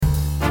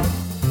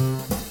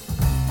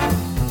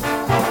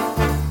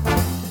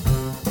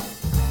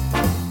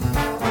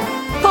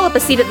up a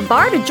seat at the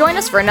bar to join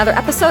us for another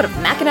episode of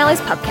McAnally's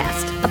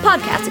Pubcast, a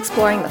podcast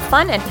exploring the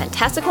fun and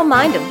fantastical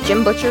mind of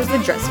Jim Butcher's The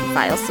Dresden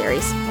Files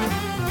series.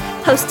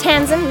 Hosts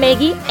Tanzan,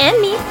 Maggie,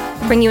 and me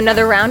bring you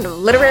another round of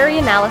literary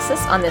analysis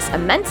on this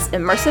immense,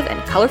 immersive,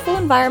 and colorful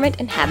environment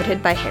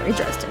inhabited by Harry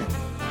Dresden,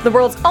 the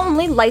world's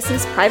only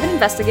licensed private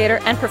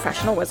investigator and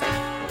professional wizard.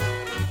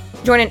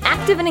 Join an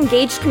active and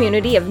engaged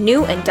community of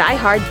new and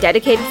die-hard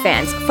dedicated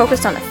fans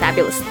focused on the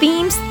fabulous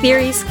themes,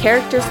 theories,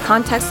 characters,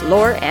 context,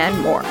 lore, and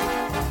more.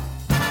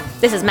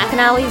 This is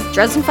McAnally's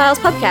Dresden Files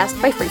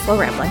Podcast by Free Flow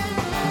Rambling.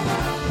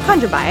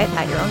 Conjure by it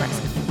at your own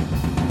risk.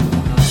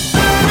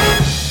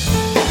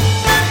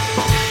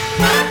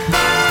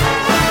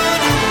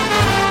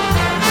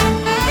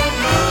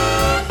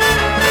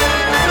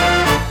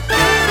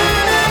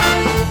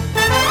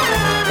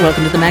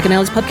 Welcome to the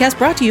McAnally's Pubcast,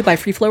 brought to you by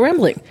Free Flow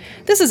Rambling.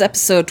 This is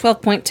episode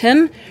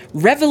 12.10,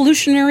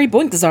 Revolutionary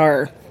Boink,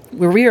 Czar,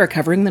 where we are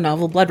covering the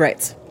novel Blood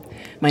Rites.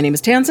 My name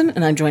is Tanzan,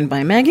 and I'm joined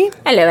by Maggie.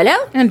 Hello,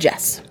 hello. And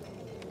Jess.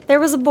 There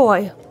was a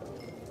boy.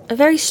 A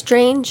very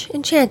strange,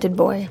 enchanted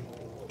boy.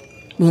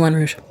 Moulin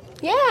Rouge.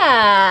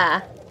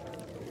 Yeah.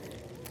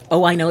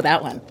 Oh, I know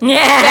that one.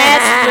 Yeah.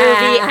 Best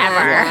movie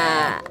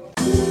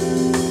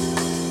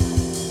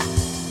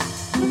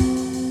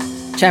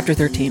ever. Chapter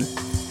 13.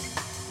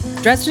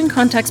 Dresden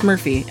contacts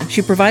Murphy, and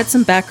she provides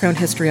some background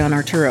history on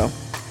Arturo.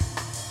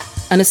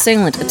 An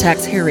assailant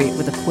attacks Harry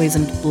with a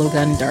poisoned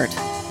blowgun dart.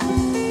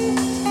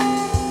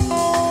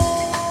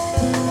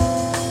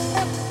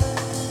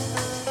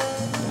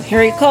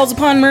 Harry calls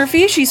upon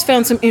Murphy. She's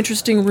found some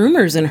interesting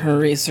rumors in her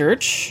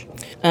research.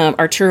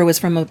 Arturo is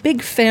from a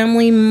big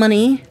family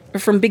money, or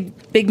from big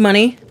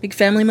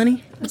family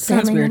money. That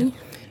sounds weird. Money?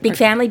 Big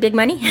family, big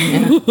money?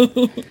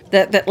 Yeah.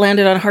 that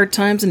landed on hard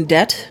times and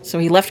debt, so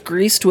he left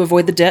Greece to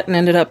avoid the debt and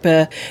ended up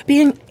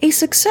being a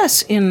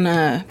success in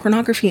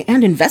pornography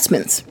and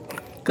investments.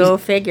 Go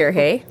figure,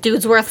 hey?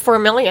 Dude's worth $4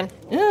 million.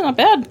 Yeah, not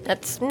bad.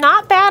 That's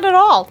not bad at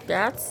all.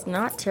 That's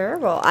not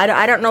terrible.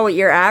 I don't know what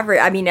your average...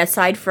 I mean,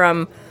 aside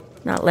from...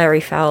 Not Larry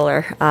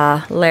Fowler.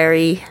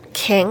 Larry...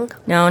 King?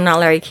 No,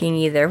 not Larry King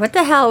either. What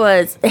the hell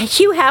was...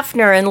 Hugh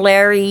Hefner and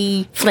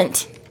Larry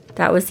Flint.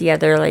 That was the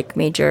other,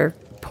 major...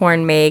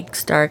 porn mag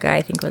star guy,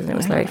 I think, wasn't it?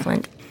 Was Larry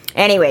Flint.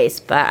 Anyways,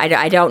 but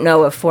I don't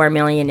know if 4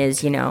 million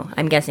is,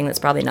 I'm guessing that's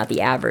probably not the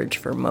average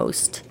for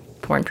most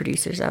porn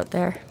producers out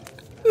there.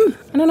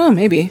 I don't know,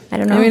 maybe. I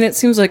don't know. I mean, it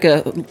seems like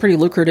a pretty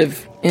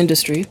lucrative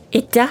industry.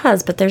 It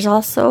does, but there's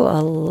also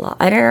a lot.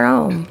 I don't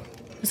know.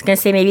 I was going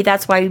to say maybe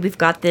that's why we've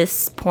got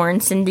this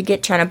porn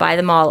syndicate trying to buy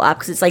them all up,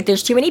 because it's like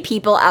there's too many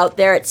people out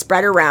there, it's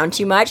spread around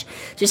too much.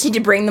 Just need to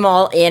bring them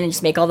all in and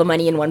just make all the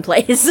money in one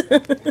place.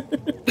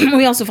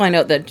 We also find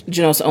out that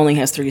Genosa only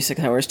has 36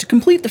 hours to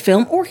complete the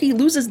film, or he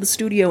loses the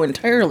studio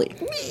entirely.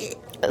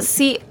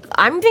 See,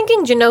 I'm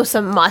thinking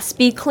Genosa must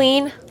be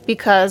clean,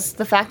 because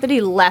the fact that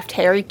he left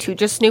Harry to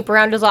just snoop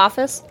around his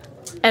office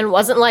and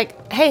wasn't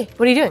like, hey,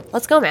 what are you doing?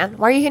 Let's go, man.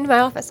 Why are you in my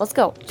office? Let's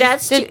go.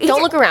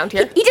 Don't look around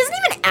here. He doesn't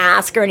even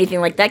ask or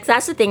anything like that, 'cause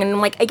that's the thing. And I'm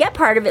like, I get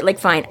part of it,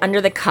 fine,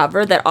 under the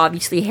cover that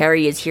obviously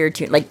Harry is here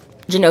to,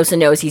 Genosa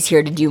knows he's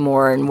here to do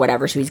more and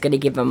whatever, so he's going to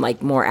give him,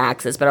 more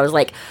access. But I was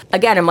like,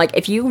 again, I'm like,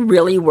 if you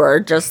really were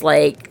just,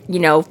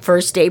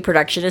 first day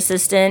production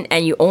assistant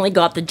and you only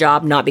got the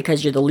job not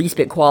because you're the least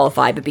bit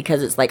qualified, but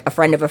because it's, a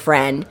friend of a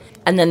friend,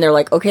 and then they're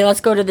like, okay, let's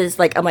go to this,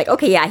 I'm like,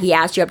 okay, yeah, he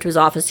asked you up to his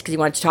office because he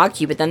wanted to talk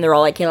to you, but then they're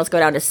all like, hey, let's go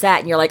down to set,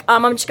 and you're like,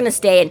 I'm just going to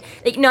stay, and,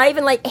 not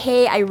even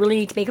hey, I really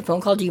need to make a phone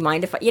call, do you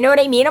mind if you know what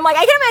I mean? I'm like,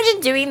 I can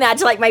imagine doing that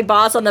to, my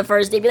boss on the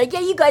first day, be like, yeah,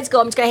 you guys go,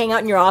 I'm just going to hang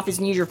out in your office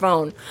and use your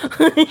phone.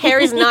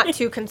 Harry's not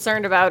too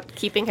concerned about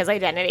keeping his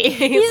identity.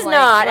 He's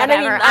not.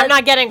 Whatever. I'm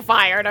not getting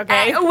fired,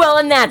 okay? Well,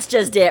 and that's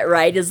just it,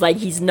 right? Is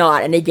he's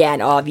not. And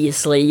again,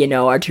 obviously,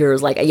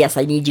 Arturo's like, yes,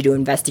 I need you to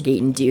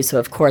investigate and do, so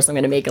of course I'm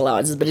going to make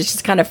allowances. But it's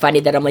just kind of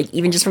funny that I'm like,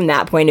 even just from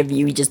that point of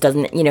view, he just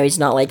doesn't, he's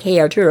not like, hey,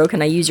 Arturo,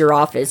 can I use your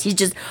office? He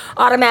just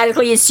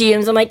automatically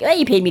assumes, I'm like, hey,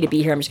 you paid me to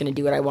be here. I'm just going to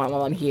do what I want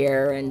while I'm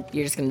here, and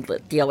you're just going to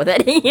deal with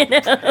it,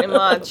 Pretty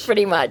much.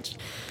 Pretty much.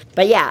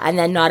 But yeah, and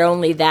then not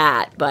only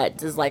that, but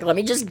just let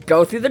me just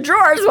go through the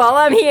drawers while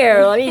I'm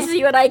here. Let me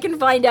see what I can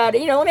find out.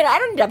 I don't need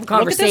to have a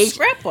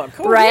conversation. Look at this scrapbook.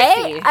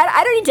 Right?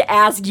 I don't need to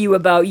ask you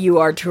about you,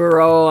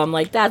 Arturo. I'm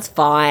like, that's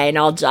fine.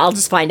 I'll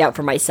just find out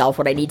for myself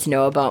what I need to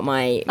know about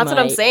my That's what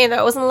I'm saying, though.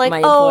 It wasn't like,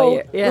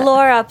 yeah.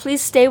 Laura,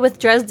 please stay with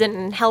Dresden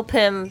and help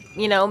him,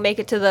 make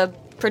it to the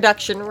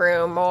production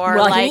room, or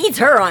he needs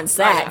her on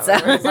set, so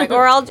it's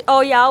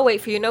I'll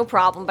wait for you, no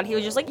problem. But he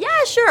was just like,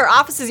 yeah, sure,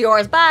 office is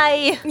yours,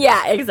 bye.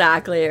 Yeah,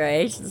 exactly,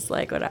 right? Just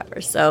whatever.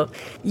 So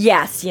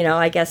yes,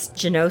 I guess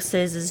Genosa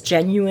is as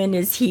genuine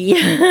as he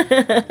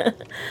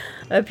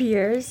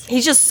appears.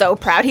 He's just so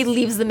proud. He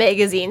leaves the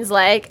magazines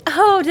like,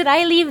 oh, did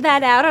I leave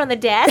that out on the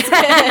desk?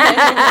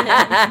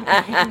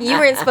 You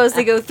weren't supposed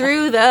to go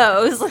through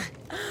those.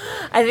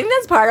 I think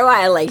that's part of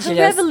why I like Genosa.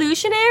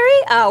 Revolutionary?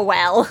 Oh,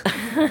 well.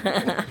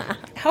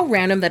 How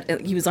random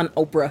that he was on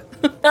Oprah.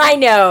 I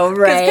know,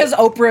 right? Because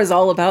Oprah is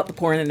all about the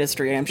porn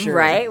industry, I'm sure.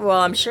 Right? Well,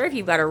 I'm sure if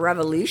you've got a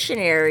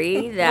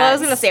revolutionary that... Well, I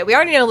was going to say, we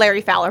already know Larry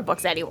Fowler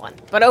books anyone,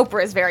 but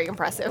Oprah is very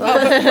impressive.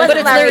 But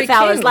it's Larry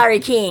Fowler's Larry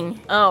King.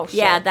 Oh, shit.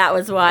 Yeah, that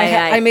was why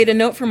I made a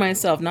note for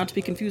myself not to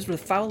be confused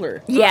with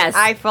Fowler. Yes.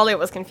 I fully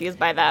was confused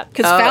by that.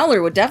 Because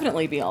Fowler would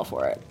definitely be all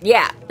for it.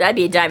 Yeah, that'd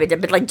be a dime.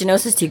 But like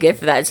Genosa's too good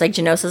for that. It's like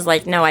Genosa's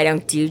like, no, I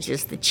don't do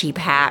just the cheap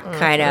hack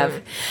kind of.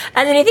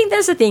 And then I think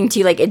that's the thing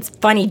too. Like it's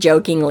funny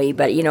jokingly,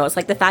 but you know, it's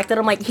like the fact that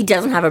I'm like he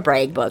doesn't have a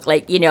brag book.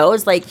 Like you know,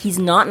 it's like he's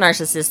not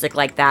narcissistic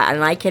like that.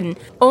 And I can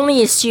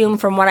only assume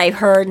from what I've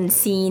heard and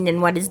seen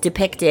and what is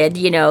depicted,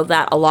 you know,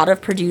 that a lot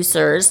of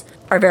producers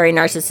are very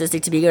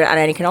narcissistic to be good. And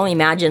I can only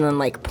imagine in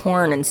like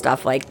porn and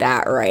stuff like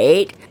that,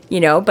 right? You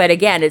know, but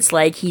again, it's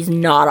like he's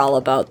not all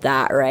about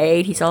that,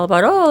 right? He's all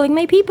about, oh, like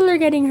my people are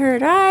getting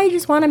hurt. I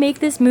just want to make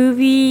this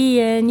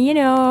movie. And, you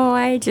know,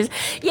 I just,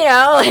 you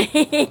know,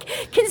 like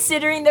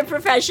considering the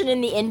profession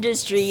in the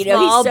industry, you know,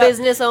 small he's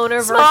business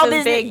owner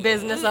versus big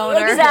business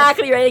owner.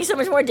 Exactly, right? Like so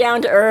much more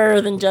down to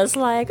earth and just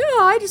like,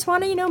 oh, I just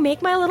want to, you know,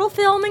 make my little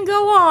film and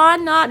go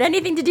on. Not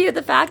anything to do with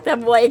the fact that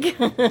I'm like,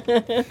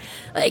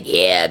 like,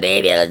 yeah,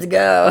 baby, let's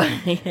go.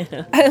 You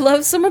know? I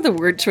love some of the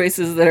word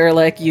choices that are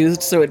like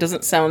used so it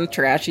doesn't sound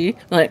trashy.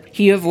 Like,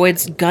 he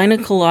avoids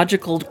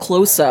gynecological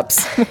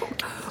close-ups.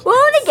 Well,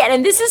 and again,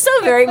 and this is so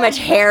very much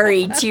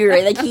Harry, too,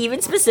 right? Like, he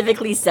even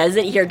specifically says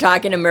it here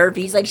talking to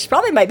Murphy. He's like, she's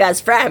probably my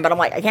best friend, but I'm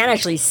like, I can't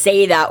actually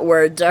say that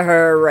word to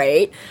her,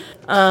 right?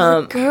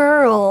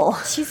 Girl.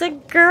 She's a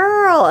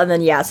girl. And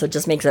then, yeah, so it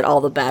just makes it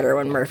all the better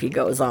when Murphy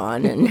goes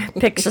on and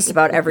picks just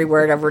about every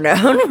word ever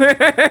known.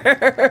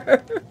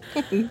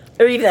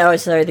 Or even though,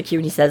 sorry, the cue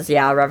when he says,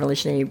 yeah,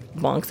 revolutionary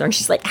bonks. And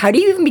she's like, how do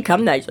you even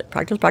become that? He's like,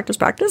 practice, practice,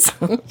 practice.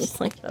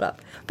 Just like, shut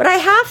up. But I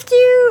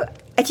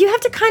do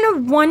have to kind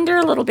of wonder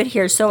a little bit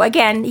here. So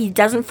again, he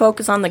doesn't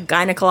focus on the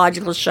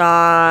gynecological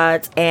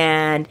shots,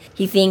 and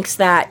he thinks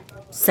that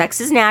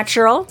sex is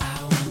natural.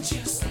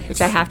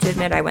 Which I have to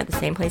admit, I went the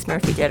same place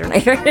Murphy did when I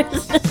heard it.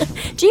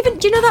 Do you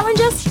know that one,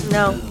 Jess?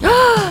 No.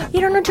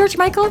 You don't know George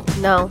Michael?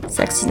 No.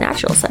 Sex is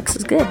natural. Sex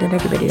is good. And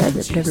everybody does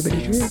it, but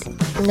everybody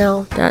should.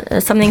 No.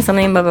 Something,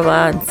 blah, blah,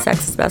 blah. And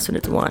sex is best when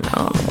it's one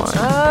on one.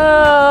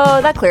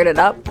 Oh, that cleared it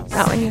up.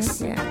 That one, yeah.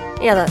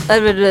 Yeah,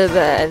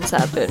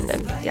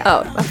 yeah.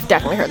 Oh, I've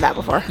definitely heard that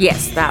before.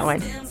 Yes, that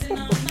one.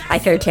 I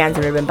thought Tanzan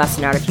would have been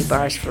busting out a few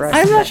bars for us.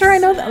 I'm not sure I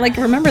know that. Like,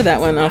 remember that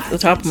one off the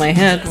top of my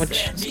head,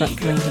 which is not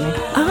coming to me.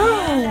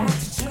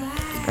 Oh.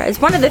 It's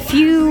one of the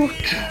few,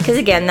 because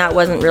again, that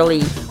wasn't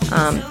really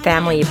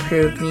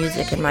family-approved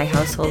music in my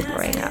household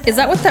growing up. Is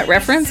that what that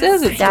reference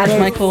is? It's George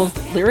Michael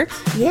lyrics?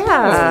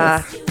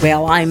 Yeah.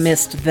 Well, I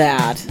missed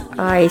that.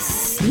 I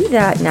see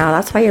that now.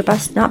 That's why you're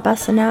not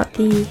busting out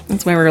the...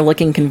 That's why we're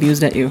looking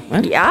confused at you.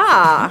 What?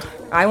 Yeah.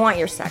 I Want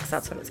Your Sex.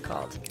 That's what it's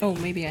called. Oh,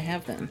 maybe I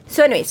have then.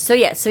 So anyways,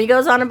 so he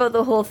goes on about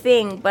the whole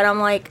thing, but I'm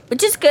like,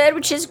 which is good,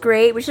 which is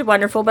great, which is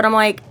wonderful, but I'm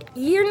like,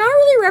 you're not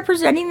really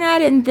representing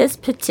that in this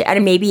particular...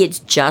 And maybe it's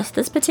just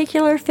this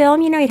particular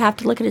film, you know? You'd have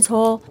to look at his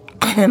whole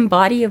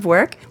body of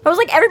work. I was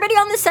like, everybody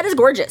on this set is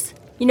gorgeous.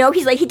 You know,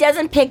 he's like, he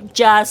doesn't pick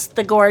just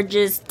the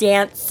gorgeous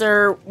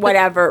dancer,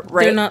 whatever,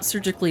 right? They're not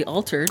surgically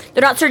altered.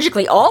 They're not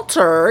surgically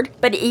altered,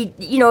 but, he,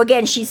 you know,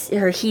 again, he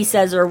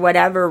says or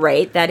whatever,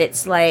 right? That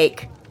it's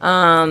like...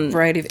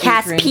 variety of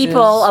cast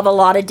people of a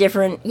lot of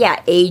different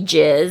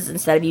ages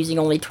instead of using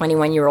only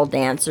 21-year-old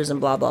dancers and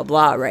blah blah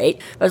blah,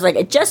 right? I was like,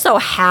 it just so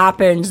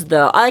happens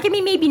though, like, I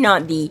mean, maybe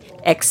not the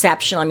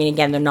exceptional, I mean,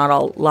 again, they're not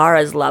all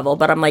Lara's level,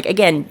 but I'm like,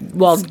 again,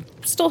 well,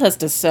 still has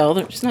to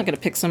sell. She's not going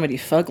to pick somebody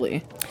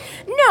fugly.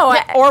 No,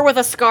 or with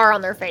a scar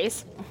on their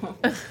face.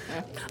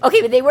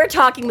 Okay, but they were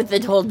talking with the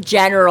whole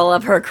general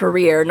of her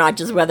career, not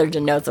just whether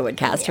Genosa would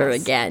cast her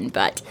again.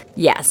 But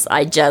yes,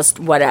 I just,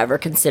 whatever,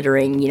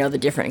 considering, you know, the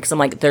different, because I'm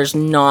like, there's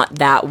not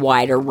that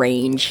wide a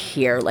range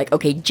here. Like,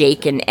 okay,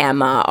 Jake and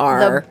Emma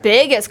are... The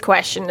biggest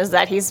question is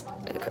that he's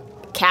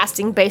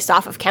casting based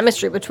off of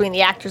chemistry between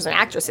the actors and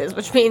actresses,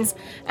 which means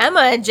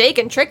Emma and Jake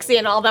and Trixie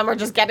and all of them are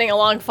just getting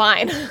along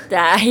fine.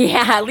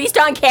 Yeah, at least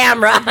on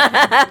camera.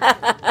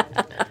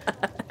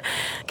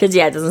 Because,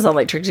 yeah, it doesn't sound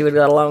like Trixie would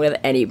get along with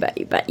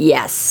anybody, but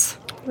yes.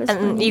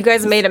 And you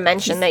guys made a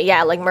mention that,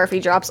 like, Murphy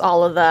drops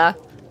all of the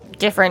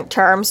different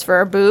terms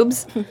for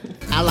boobs.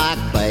 I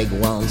like big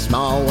ones,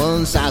 small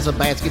ones, size of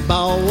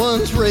basketball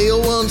ones,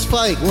 real ones,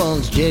 fake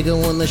ones,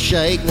 jiggle and the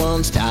shake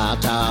ones,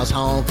 tatas,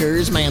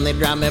 honkers, man, they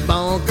drive me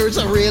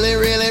bonkers. I really,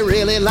 really,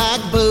 really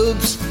like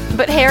boobs.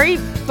 But Harry,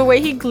 the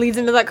way he leads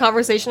into that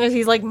conversation is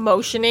he's, like,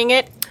 motioning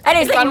it. And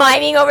he's like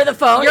miming over the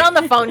phone. You're on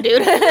the phone,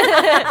 dude.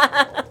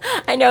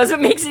 I know, so it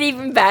makes it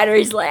even better.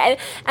 He's like,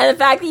 and the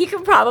fact that you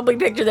can probably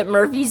picture that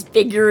Murphy's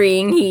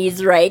figuring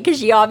he's right, because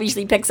she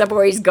obviously picks up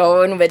where he's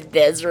going with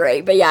this,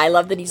 right? But yeah, I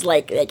love that he's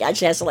like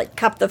actually has to like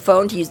cup the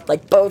phone to use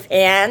like both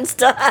hands.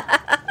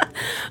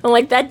 I'm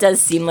like, that does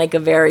seem like a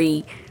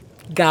very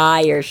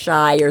guy or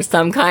shy or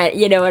some kind,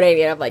 you know what I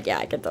mean? I'm like, yeah,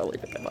 I can totally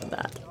pick up on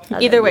that.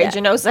 Either way,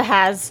 Genosa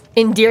has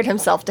endeared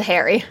himself to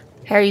Harry.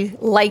 Harry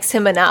likes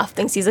him enough,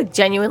 thinks he's a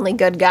genuinely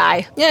good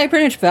guy. Yeah, he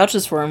pretty much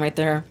vouches for him right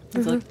there.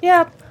 He's like,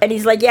 yeah. And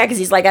he's like, yeah, because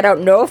he's like, I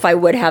don't know if I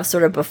would have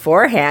sort of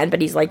beforehand, but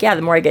he's like, yeah,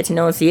 the more I get to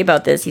know and see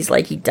about this, he's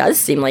like, he does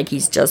seem like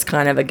he's just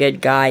kind of a good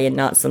guy and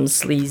not some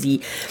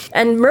sleazy.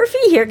 And Murphy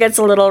here gets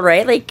a little,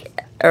 right, like,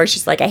 or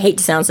she's like, I hate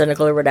to sound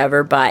cynical or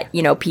whatever, but,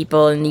 you know,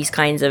 people in these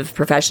kinds of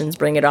professions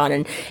bring it on.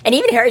 And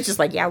even Harry's just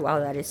like, yeah, wow,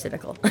 that is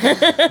cynical.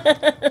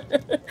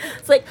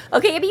 It's like,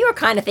 okay, but you were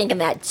kind of thinking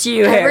that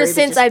too, Harry. Ever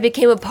since I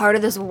became a part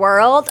of this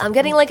world, I'm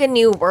getting like a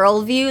new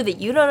worldview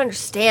that you don't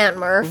understand,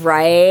 Murph.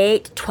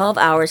 Right? 12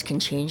 hours can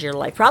change your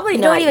life. Probably You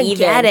not don't even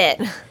get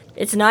it.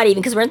 It's not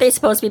even, because weren't they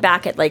supposed to be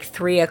back at like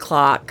 3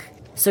 o'clock?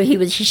 So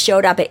he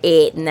showed up at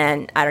 8, and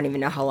then I don't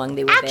even know how long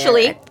they were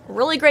Actually, there.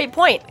 really great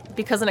point,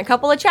 because in a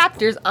couple of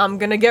chapters, I'm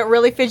going to get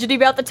really fidgety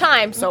about the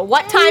time. So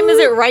what time is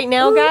it right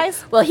now,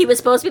 guys? Well, he was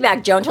supposed to be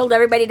back. Joan told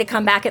everybody to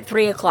come back at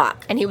 3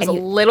 o'clock. And he was a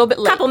little bit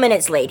A late. couple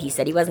minutes late, he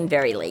said. He wasn't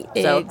very late.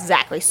 So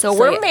Exactly. So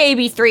we're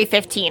maybe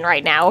 3:15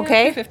 right now,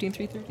 okay? 3:15,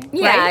 3:30.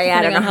 Yeah, I don't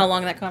Depending know. on how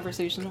long that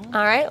conversation was.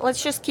 All right,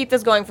 let's just keep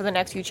this going for the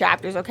next few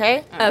chapters,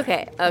 okay?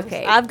 Okay.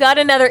 I've got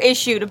another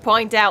issue to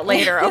point out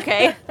later,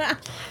 okay?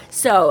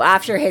 So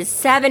after his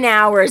 7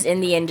 hours in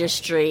the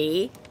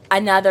industry,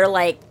 another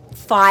like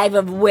 5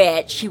 of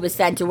which he was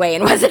sent away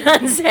and wasn't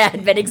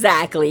unsaid. But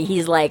exactly,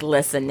 he's like,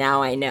 listen,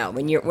 now I know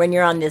when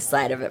you're on this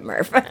side of it,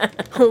 Murph.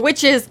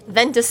 Which is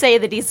then to say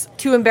that he's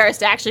too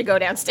embarrassed to actually go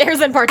downstairs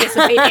and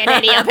participate in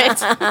any of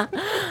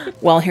it.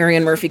 While Harry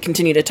and Murphy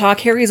continue to talk,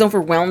 Harry is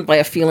overwhelmed by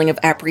a feeling of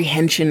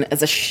apprehension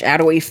as a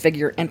shadowy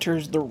figure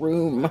enters the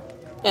room.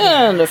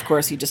 And, of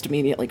course, he just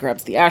immediately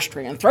grabs the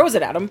ashtray and throws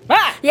it at him.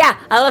 Ah! Yeah,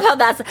 I love how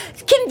that's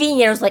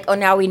convenient. It was like, oh,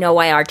 now we know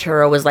why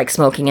Arturo was like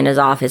smoking in his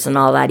office and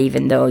all that,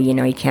 even though, you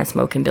know, you can't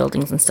smoke in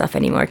buildings and stuff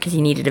anymore, because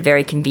he needed a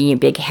very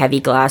convenient, big, heavy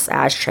glass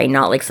ashtray,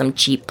 not like some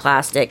cheap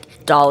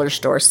plastic dollar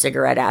store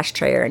cigarette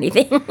ashtray or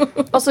anything.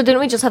 Also,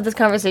 didn't we just have this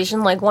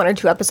conversation like 1 or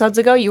 2 episodes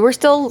ago? You were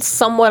still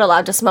somewhat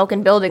allowed to smoke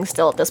in buildings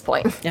still at this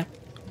point. Yeah.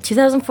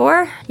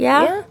 2004?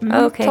 Yeah?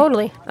 Okay.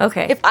 Totally.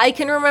 Okay. If I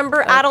can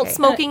remember adult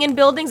smoking in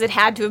buildings, it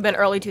had to have been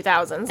early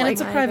 2000s. And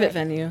it's a private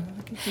venue.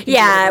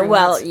 Yeah,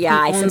 well, yeah,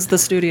 I He owns the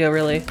studio,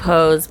 really.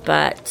 suppose,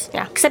 but...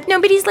 Yeah. Except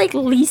nobody's, like,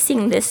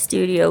 leasing this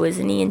studio,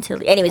 isn't he,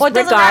 until... Anyways, Well, it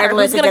doesn't matter.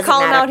 regardless, Who's gonna it doesn't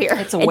call him matter. out here?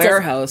 It's a It does-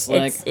 warehouse,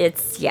 like...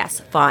 It's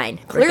yes, fine.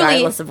 Clearly,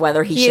 regardless of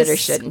whether he should or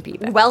shouldn't be.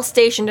 But. well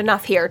stationed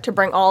enough here to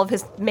bring all of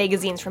his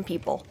magazines from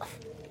people.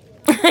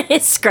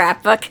 His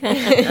scrapbook.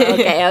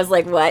 Okay, I was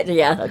like, what?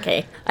 Yeah,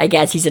 okay. I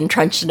guess he's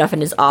entrenched enough in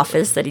his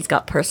office that he's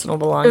got personal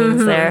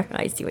belongings there.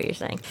 I see what you're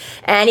saying.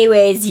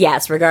 Anyways,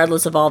 yes,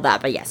 regardless of all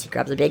that, but yes, he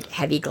grabs a big,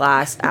 heavy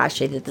glass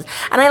ashtray. And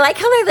I like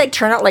how they like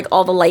turn out like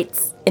all the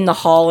lights in the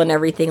hall and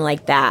everything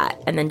like that,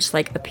 and then just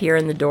like appear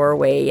in the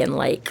doorway and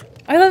like...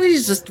 I love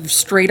he's just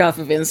straight off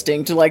of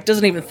instinct, like,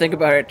 doesn't even think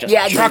about it, just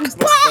chucks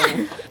this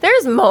thing.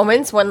 There's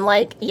moments when,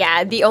 like,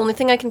 yeah, the only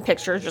thing I can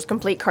picture is just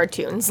complete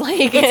cartoons.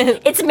 Like,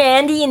 It's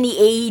Mandy and the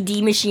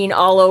AED machine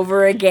all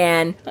over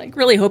again. I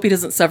really hope he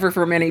doesn't suffer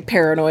from any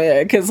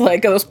paranoia, because,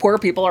 like, those poor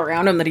people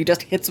around him that he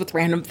just hits with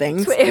random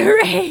things.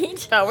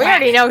 Right? oh, we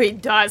already know he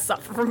does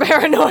suffer from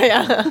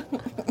paranoia.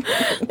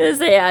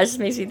 Yeah, it just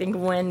makes me think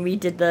when we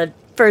did the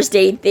first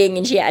aid thing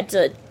and she had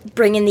to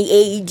bring in the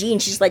AED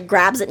and she just like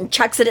grabs it and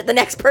chucks it at the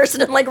next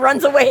person and like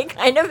runs away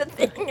kind of a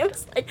thing. It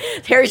was like,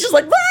 Harry's just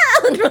like,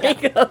 wow, and really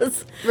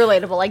goes.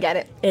 Relatable, I get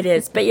it. It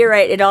is, but you're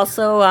right. It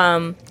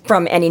also,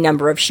 from any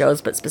number of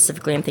shows, but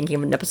specifically I'm thinking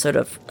of an episode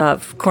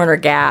of Corner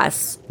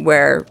Gas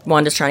where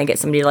Wanda's trying to get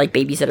somebody to like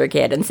babysit her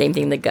kid, and same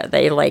thing,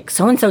 they like,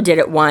 so-and-so did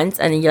it once,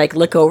 and then you like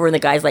look over and the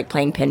guy's like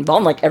playing pinball,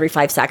 and like every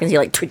 5 seconds he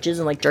like twitches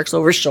and like jerks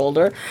over his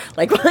shoulder.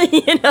 Like,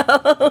 you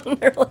know, and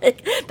they're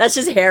like, that's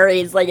just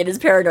Harry. It's like in his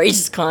paranoia, he's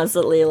just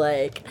constantly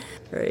like,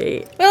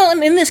 right. Well,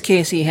 in this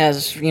case, he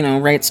has,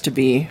 rights to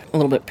be a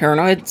little bit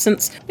paranoid,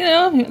 since,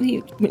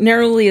 he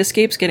narrowly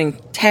escapes getting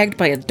tagged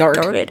by a dart.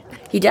 Darted.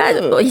 He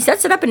does. Well, he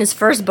sets it up in his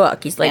first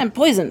book. He's like, And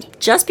poisoned.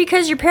 just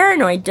because you're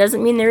paranoid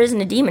doesn't mean there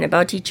isn't a demon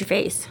about to eat your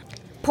face.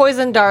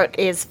 Poison dart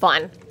is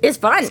fun. It's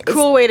fun.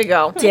 Cool way to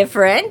go. It's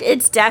different.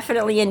 It's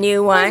definitely a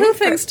new one. Who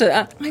thinks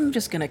I'm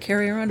just gonna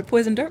carry around a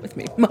poison dart with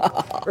me?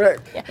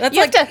 That's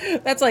You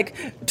have that's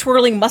like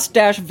twirling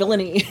mustache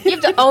villainy. You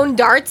have to own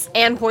darts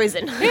and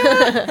poison.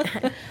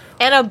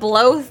 And a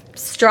blow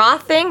straw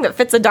thing that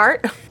fits a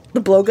dart.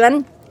 The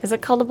blowgun? Is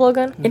it called a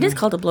blowgun? It is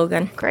called a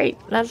blowgun. Great.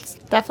 That's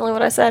definitely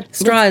what I said.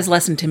 Straw is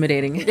less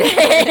intimidating.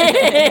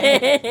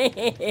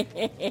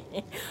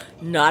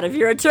 Not if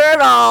you're a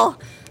turtle.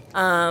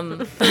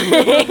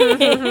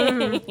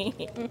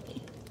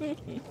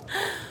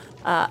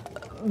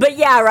 But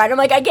yeah, right. I'm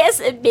like, I guess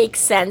it makes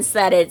sense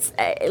that it's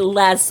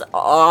less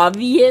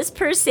obvious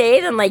per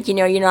se than like,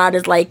 you're not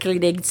as likely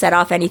to set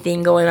off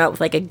anything going out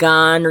with like a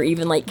gun or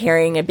even like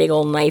carrying a big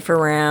old knife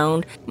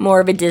around.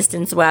 More of a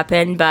distance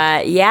weapon.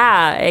 But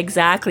yeah,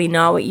 exactly.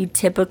 Not what you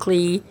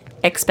typically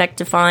expect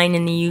to find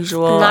in the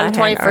usual. Not a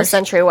 21st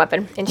century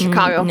weapon in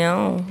Chicago.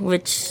 No,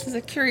 which... It's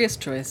a curious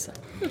choice.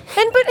 But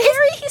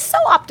Harry, he's so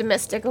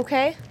optimistic,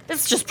 okay?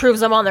 This just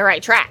proves I'm on the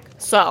right track.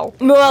 So,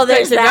 Well,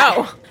 there's good to that.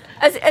 go.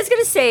 I was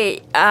gonna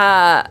say,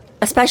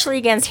 especially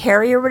against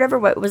Harry or whatever.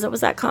 What was it?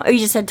 Was that comment? Oh, you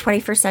just said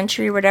 21st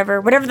century or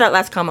whatever. Whatever that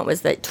last comment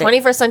was. That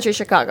 21st century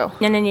Chicago.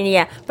 No,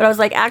 yeah. But I was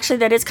like, actually,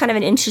 that is kind of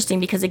an interesting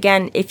because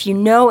again, if you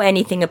know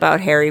anything about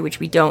Harry,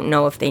 which we don't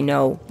know if they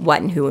know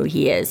what and who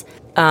he is,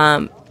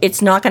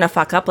 it's not gonna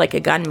fuck up like a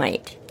gun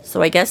might.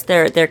 So I guess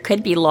there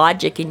could be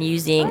logic in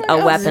using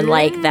a weapon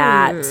like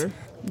that.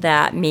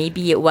 That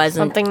maybe it wasn't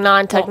something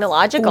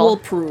non-technological.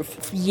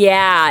 Foolproof.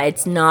 Yeah,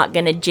 it's not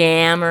gonna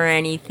jam or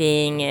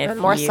anything. If And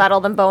more subtle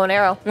than bow and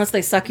arrow. Unless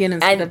they suck in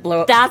instead of blow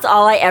up. That's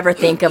all I ever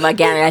think of.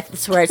 Again, I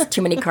swear it's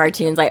too many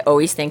cartoons. I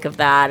always think of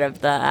that,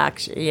 of the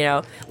action, you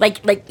know,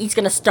 like he's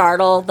gonna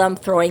startle them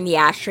throwing the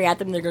ashtray at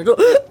them. They're gonna go,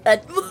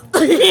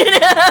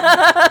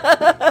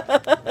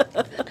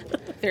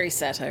 Very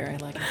satire, I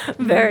like it.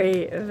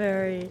 very,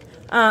 very.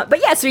 But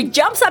yeah, so he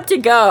jumps up to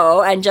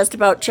go and just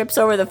about trips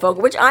over the folk,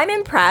 which I'm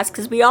impressed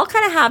because we all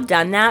kind of have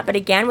done that. But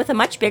again, with a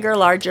much bigger,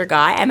 larger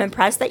guy, I'm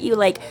impressed that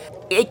you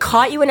it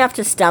caught you enough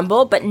to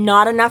stumble, but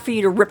not enough for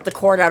you to rip the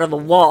cord out of the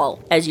wall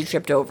as you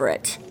tripped over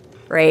it,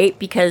 right?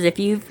 Because if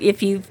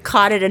you've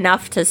caught it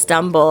enough to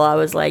stumble, I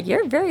was like,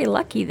 you're very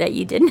lucky that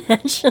you didn't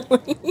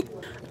actually.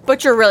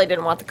 Butcher really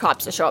didn't want the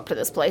cops to show up to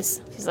this place.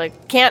 He's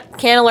like, can't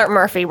alert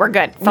Murphy. We're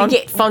good.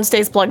 Phone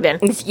stays plugged in.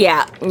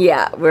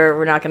 Yeah.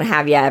 We're not gonna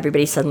have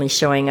everybody suddenly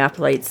showing up.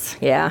 Lights.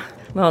 Yeah.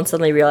 Well, and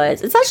suddenly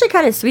realize it's actually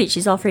kind of sweet.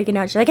 She's all freaking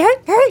out. She's like,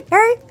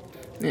 Harry.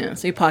 Yeah,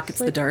 so he pockets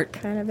the dart.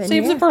 Kind of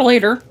Saves it for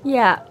later.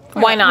 Yeah.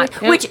 Why not?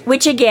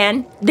 Which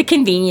again, the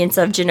convenience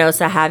of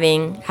Genosa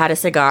having had a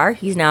cigar.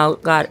 He's now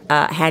got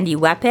a handy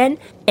weapon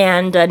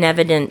and an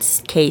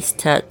evidence case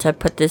to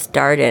put this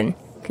dart in.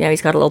 Now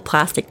he's got a little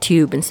plastic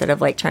tube instead of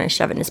trying to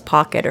shove it in his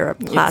pocket or a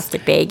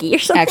plastic baggie or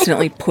something.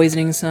 Accidentally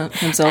poisoning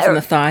himself in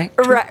the thigh.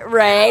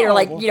 Right.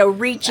 Or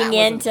reaching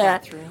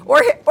into,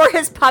 or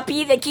his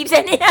puppy that keeps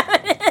ending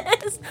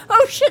evidence.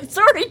 Oh shit!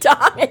 Sorry,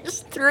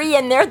 Thomas. 3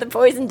 in there. The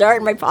poison dart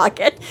in my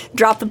pocket.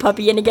 Drop the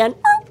puppy in again.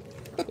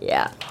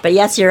 Yeah. But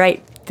yes, you're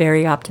right.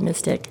 Very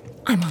optimistic.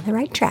 I'm on the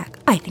right track.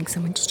 I think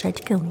someone just tried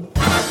to kill me.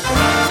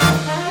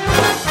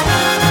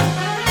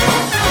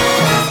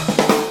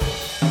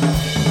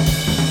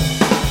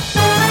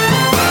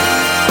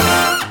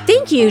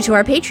 Thank you to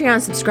our Patreon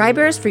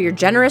subscribers for your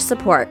generous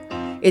support.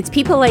 It's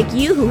people like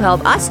you who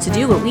help us to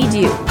do what we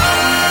do.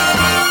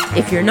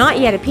 If you're not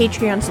yet a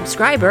Patreon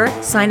subscriber,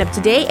 sign up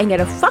today and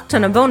get a fuck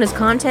ton of bonus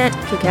content,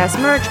 kick-ass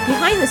merch,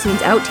 behind-the-scenes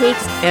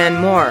outtakes, and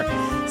more.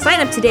 Sign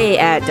up today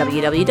at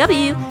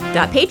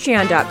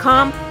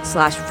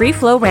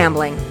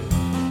www.patreon.com/freeflowrambling.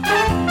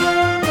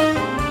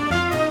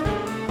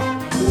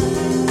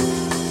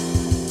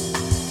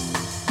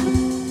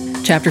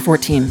 Chapter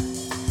 14.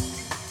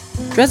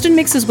 Dresden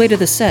makes his way to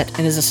the set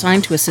and is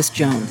assigned to assist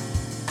Joan.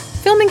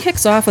 Filming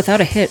kicks off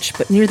without a hitch,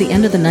 but near the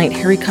end of the night,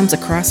 Harry comes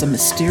across a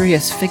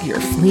mysterious figure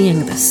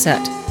fleeing the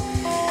set.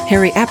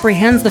 Harry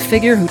apprehends the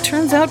figure, who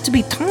turns out to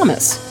be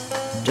Thomas.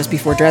 Just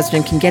before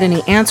Dresden can get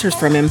any answers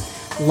from him,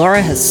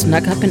 Lara has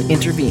snuck up and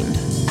intervened.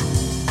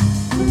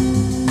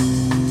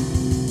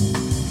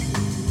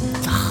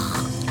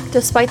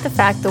 Despite the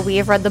fact that we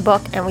have read the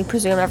book, and we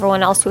presume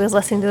everyone else who is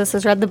listening to this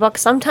has read the book,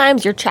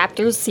 sometimes your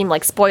chapters seem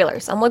like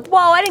spoilers. I'm like, whoa,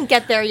 I didn't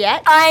get there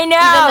yet. I know.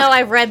 Even though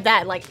I've read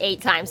that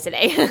 8 times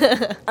today.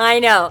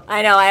 I know.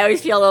 I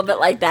always feel a little bit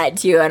like that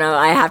too, and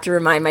I have to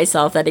remind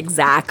myself that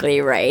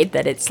exactly right.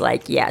 That it's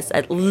yes,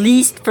 at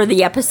least for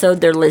the episode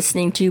they're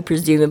listening to,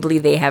 presumably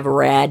they have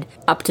read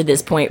up to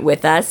this point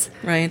with us,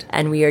 Right.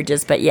 And we are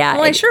just, but yeah.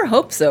 Well, I sure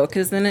hope so,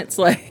 because then it's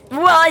well,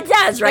 it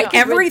does, right?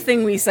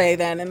 everything we say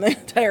then in the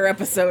entire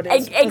episode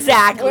is...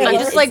 Exactly. I'm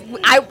just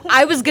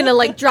I was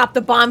gonna drop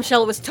the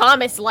bombshell. It was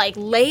Thomas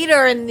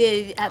later in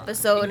the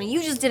episode, and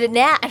you just did it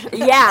now.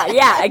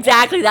 yeah,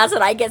 exactly. That's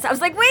what I guess. I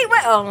was like, wait,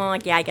 what? Oh,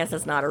 yeah, I guess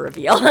that's not a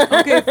reveal.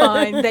 Okay,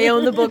 fine. They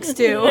own the books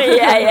too.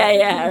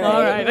 Yeah. Right.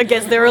 All right. I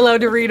guess they're allowed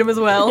to read them as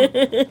well.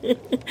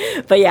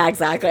 But yeah,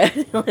 exactly.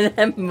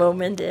 That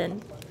moment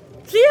in.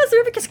 So yes,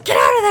 Ruby goes, get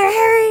out of there,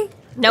 Harry.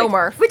 No,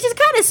 Murph. Which is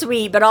kind of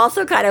sweet, but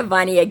also kind of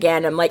funny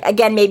again. I'm like,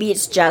 again, maybe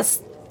it's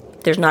just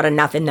there's not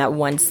enough in that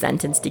one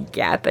sentence to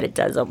get, but it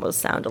does almost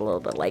sound a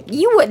little bit like,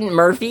 you wouldn't,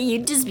 Murphy.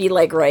 You'd just be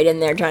right in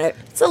there trying to...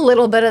 It's a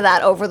little bit of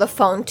that over the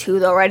phone too,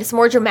 though, right? It's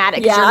more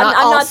dramatic. Yeah, you're not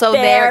I'm also not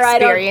there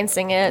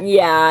experiencing it.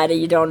 Yeah,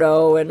 you don't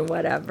know and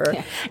whatever.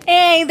 Yeah.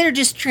 Hey, they're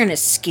just trying to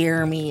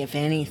scare me, if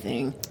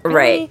anything.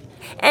 Right.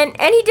 And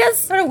he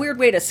does... What a weird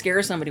way to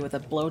scare somebody with a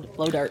blow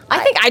dart.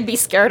 I think I'd be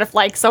scared if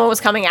someone was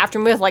coming after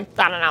me with I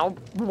don't know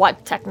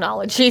what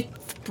technology,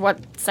 what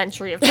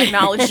century of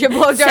technology a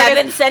blow dart.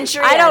 7th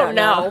century? I don't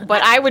know,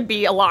 but I would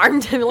be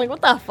alarmed. I'd be like,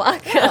 what the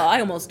fuck? Oh,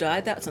 I almost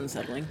died. That's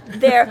unsettling. Well,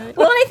 and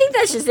I think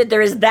that's just it.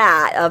 There is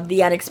that of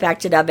the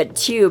unexpected of it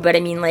too. But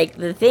I mean,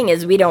 the thing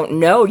is, we don't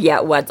know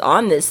yet what's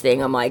on this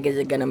thing. I'm like, is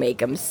it going to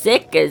make him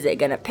sick? Is it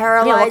going to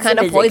paralyze what kind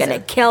him? of Is poison? it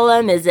going to kill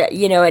him? Is it,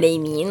 you know what I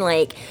mean?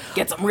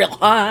 Gets them real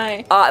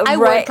high. I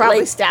would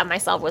probably stab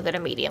myself with it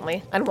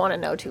immediately. I'd want to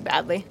know too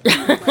badly.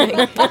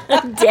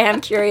 Damn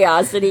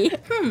curiosity.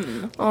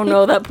 Oh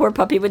no, that poor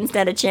puppy wouldn't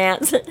stand a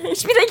chance.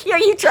 She'd be like, here,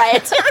 you try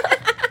it.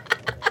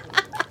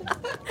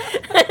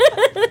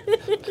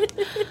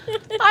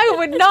 I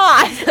would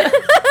not.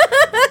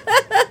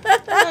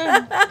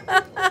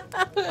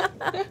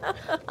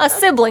 A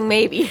sibling,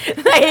 maybe.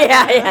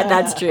 yeah,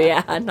 that's true.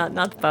 Yeah,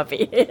 not the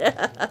puppy.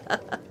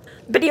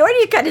 But he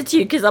already kind of too,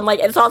 because I'm like,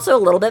 it's also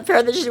a little bit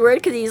fair that she's worried,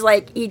 because he's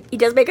like, he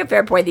does make a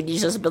fair point that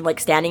he's just been like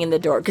standing in the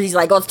door, because he's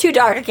like, oh, it's too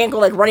dark, I can't go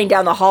like running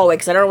down the hallway,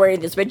 because I don't know where any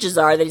of the switches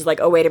are. Then he's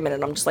like, oh, wait a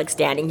minute, I'm just like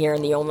standing here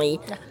in the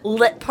only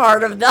lit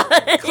part of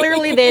the...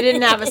 Clearly they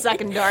didn't have a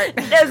second dart.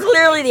 No,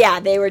 clearly, yeah,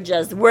 they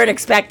weren't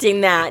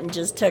expecting that and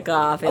just took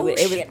off. It was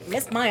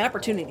missed my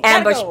opportunity.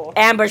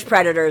 Ambush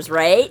predators,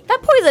 right?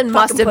 That poison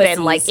must have been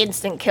pussies. like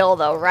instant kill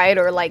though, right?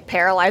 Or like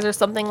paralyze or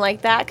something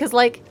like that, because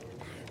like...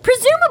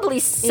 Presumably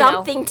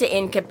something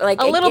to like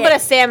a little bit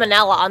of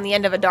salmonella on the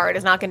end of a dart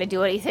is not going to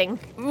do anything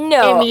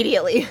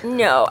immediately.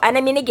 No, and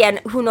I mean, again,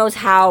 who knows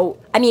how,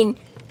 I mean,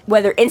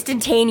 whether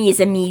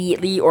instantaneous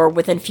immediately or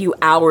within a few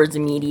hours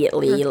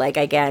immediately, like,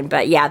 again,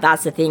 but yeah,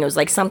 that's the thing. It was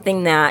like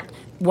something that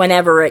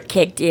whenever it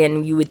kicked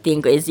in, you would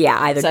think is,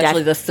 either... It's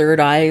actually the third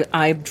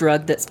eye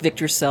drug that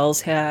Victor Sells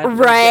had.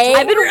 Right.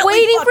 I've been really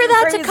waiting for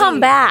that crazy to come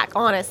back,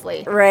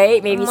 honestly.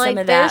 Right, maybe some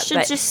of there that.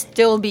 should just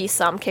still be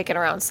some kicking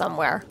around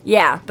somewhere.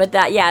 Yeah, but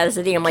that's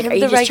the thing. I'm like, Give are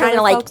you the just trying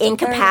to, regular like, folks a third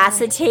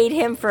incapacitate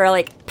him for,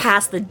 like,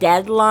 past the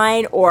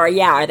deadline? Or,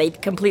 are they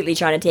completely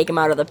trying to take him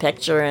out of the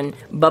picture and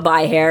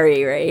bye-bye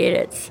Harry,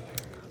 right?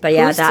 But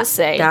yeah, Who's to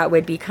say? that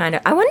would be kind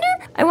of... I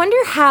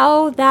wonder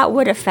how that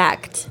would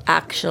affect,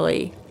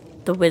 actually,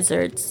 the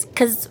wizards.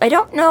 Because I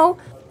don't know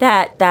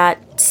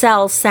that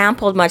Cell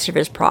sampled much of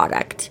his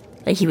product.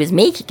 Like, he was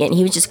making it, and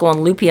he was just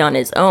going loopy on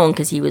his own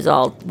because he was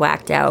all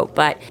whacked out.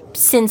 But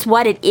since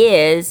what it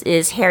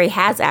is Harry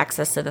has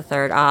access to the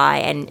third eye,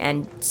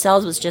 and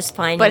Cells was just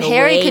finding But a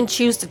Harry way... can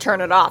choose to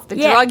turn it off. The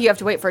drug, you have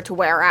to wait for it to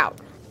wear out.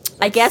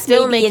 I guess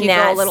still maybe make in you go a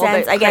that little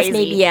sense, bit I guess crazy.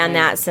 maybe in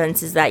that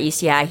sense is that he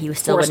still Forced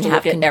wouldn't to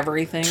have look at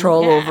everything.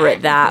 control over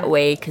it that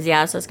way. Because so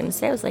I was going to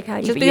say, I was like, how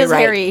do you? Just But you're because right.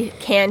 Harry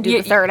can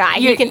do the third eye,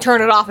 he can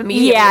turn it off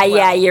immediately.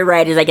 Yeah, you're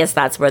right. I guess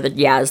that's where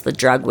the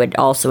drug would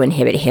also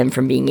inhibit him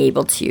from being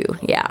able to.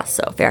 Yeah,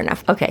 so fair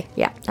enough. Okay,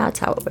 yeah, that's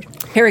how it would.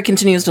 Harry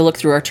continues to look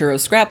through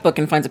Arturo's scrapbook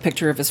and finds a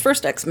picture of his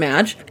first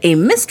ex-Madge, a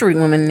mystery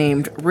woman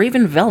named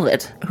Raven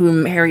Velvet,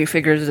 whom Harry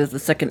figures is the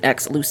second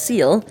ex,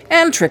 Lucille,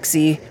 and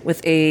Trixie,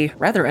 with a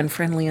rather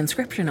unfriendly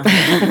inscription on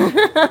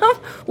it.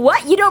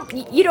 What? You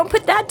don't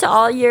put that to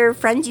all your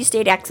friends you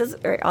stayed exes,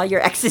 or all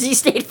your exes you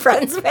stayed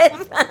friends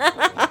with?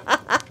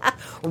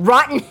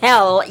 Rotten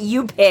hell,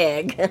 you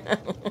pig.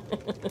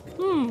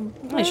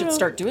 I should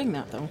start doing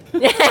that, though.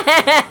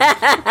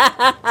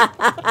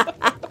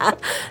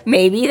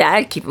 Maybe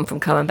that'd keep them from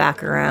coming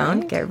back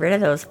around. Get rid of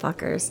those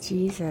fuckers.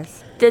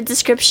 Jesus. The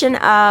description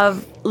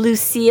of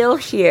Lucille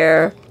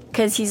here,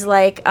 because he's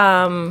like,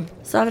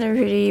 soft and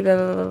pretty, blah,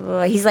 blah, blah,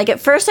 blah. He's like, at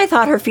first I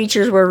thought her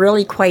features were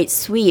really quite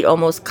sweet,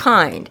 almost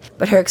kind,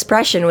 but her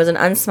expression was an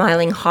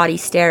unsmiling, haughty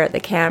stare at the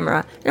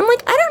camera. And I'm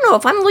like, I don't know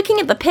if I'm looking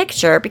at the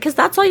picture, because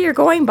that's all you're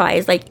going by,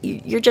 is like,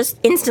 you're just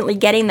instantly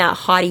getting that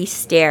haughty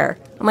stare.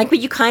 I'm like, but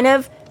you kind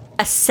of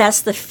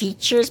assess the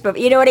features, but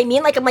you know what I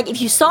mean? Like, I'm like, if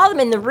you saw them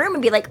in the room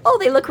and be like, oh,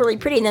 they look really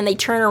pretty, and then they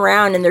turn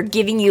around and they're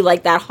giving you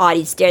like that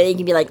haughty stare, then you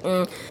can be like,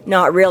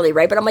 not really,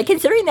 right? But I'm like,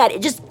 considering that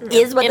it just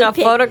is what in a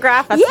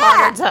photograph, that's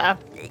harder to...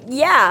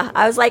 Yeah,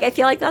 I was like, I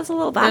feel like that's a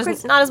little backwards.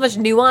 There's not as much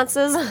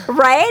nuances.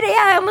 Right?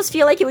 Yeah, I almost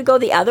feel like it would go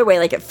the other way.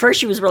 Like, at first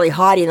she was really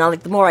haughty, and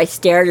like the more I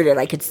stared at it,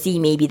 I could see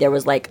maybe there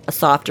was like a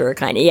softer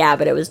kind of,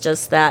 but it was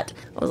just that,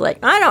 I was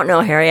like, I don't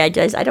know, Harry, I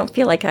don't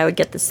feel like I would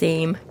get the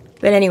same.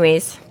 But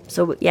anyways,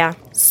 so yeah,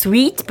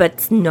 sweet,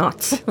 but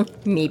not,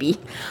 maybe.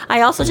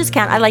 I also just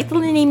can't, I like the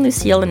name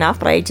Lucille enough,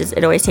 but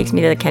it always takes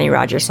me to the Kenny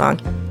Rogers song,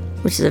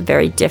 which is a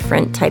very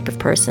different type of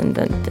person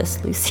than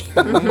this Lucille.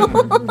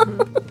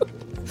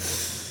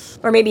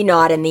 Or maybe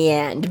not in the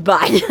end,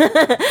 but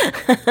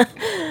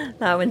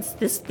that one's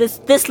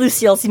this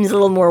Lucille seems a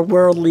little more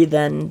worldly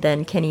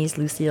than Kenny's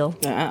Lucille.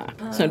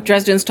 So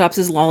Dresden stops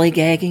his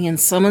lollygagging and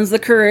summons the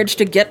courage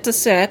to get to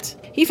set.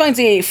 He finds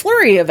a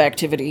flurry of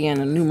activity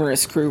and a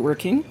numerous crew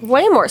working.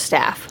 Way more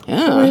staff.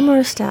 Yeah. Way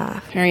more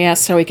stuff. Harry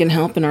asks how he can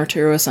help, and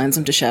Arturo assigns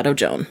him to shadow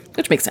Joan,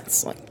 which makes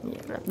sense.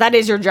 That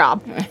is your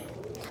job.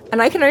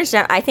 And I can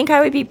understand. I think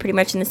I would be pretty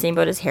much in the same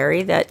boat as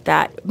Harry,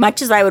 that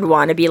much as I would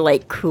want to be,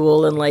 like,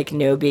 cool and, like,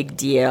 no big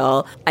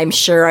deal, I'm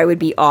sure I would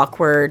be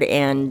awkward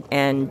and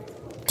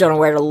don't know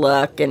where to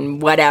look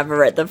and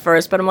whatever at the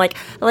first. But I'm like,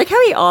 I like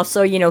how he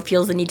also,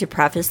 feels the need to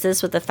preface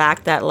this with the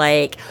fact that,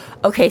 like,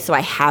 okay, so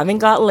I haven't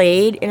got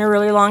laid in a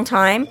really long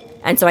time.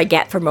 And so I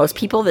get for most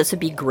people this would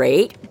be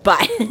great, but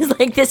it's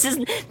like this is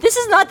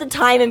not the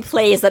time and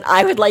place that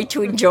I would like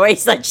to enjoy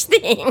such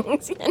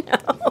things,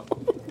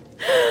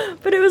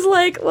 But it was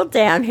like, well,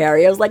 damn,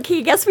 Harry. I was like, hey,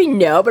 I guess we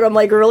know, but I'm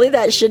like, really,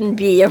 that shouldn't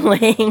be. I'm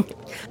like,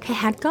 okay, I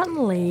had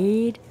gotten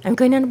laid. I'm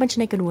going down a bunch of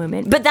naked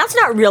women. But that's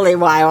not really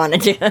why I want to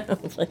do it. I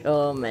was like,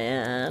 oh,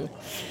 man.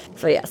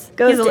 So, yes.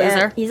 He's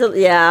a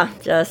loser.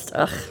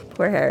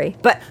 Poor Harry.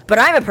 But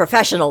I'm a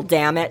professional,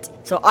 damn it.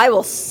 So I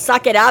will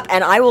suck it up,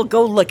 and I will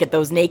go look at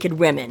those naked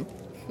women.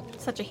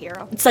 Such a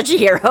hero. Such a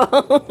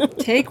hero.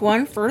 Take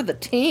one for the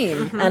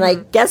team. And I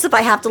guess if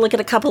I have to look at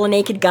a couple of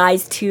naked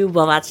guys too,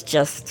 well, that's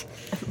just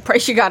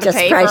Price you gotta just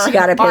pay. price for you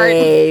gotta art.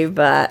 pay.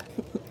 But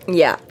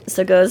yeah,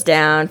 so goes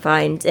down,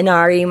 finds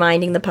Inari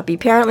minding the puppy.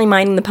 Apparently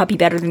minding the puppy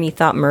better than he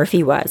thought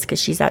Murphy was,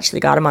 because she's actually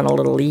got him on a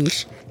little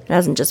leash.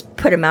 Hasn't just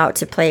put him out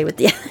to play with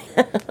the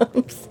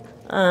hounds.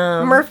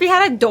 Murphy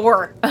had a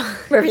door.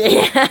 Murphy.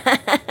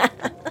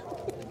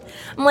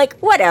 I'm like,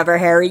 whatever,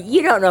 Harry.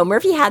 You don't know.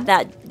 Murphy had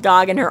that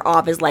dog in her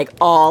office like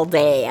all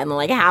day, and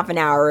like half an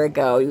hour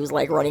ago, he was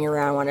like running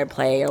around wanting to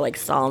play, or like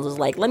Solons was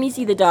like, "Let me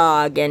see the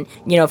dog," and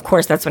of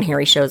course, that's when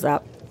Harry shows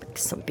up, like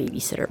some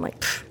babysitter. I'm like,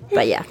 pfft.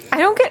 But yeah, I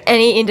don't get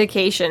any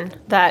indication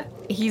that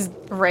he's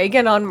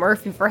ragging on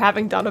Murphy for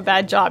having done a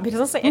bad job. He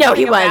doesn't say anything no,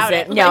 he about wasn't.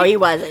 it. No, Like, he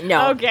wasn't.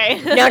 No. Okay.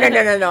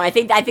 No. I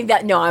think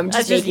that. No, I'm just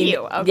That's just making.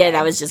 you. Okay. Yeah,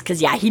 that was just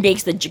because. Yeah, he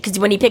makes because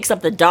when he picks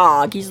up the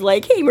dog, he's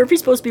like, "Hey, Murphy's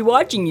supposed to be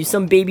watching you.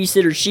 Some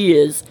babysitter she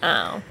is."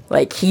 Oh.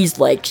 Like he's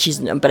like she's.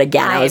 But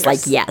again, I was like,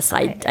 yes,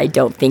 I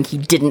don't think he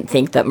didn't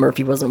think that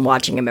Murphy wasn't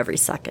watching him every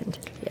second.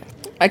 Yeah.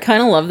 I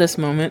kind of love this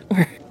moment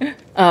where,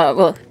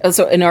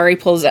 so Inari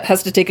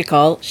has to take a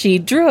call. She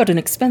drew out an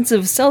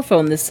expensive cell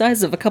phone the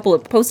size of a couple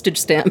of postage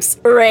stamps.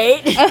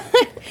 Right.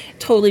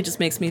 Totally just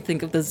makes me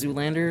think of the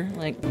Zoolander.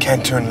 Like,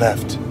 Can't turn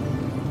left.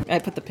 I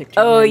put the picture.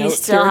 Oh, in my you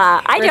notes still here,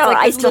 have. I where it's don't. like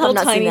I this still have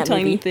little not seen that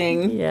tiny movie.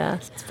 thing. Yeah.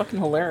 It's fucking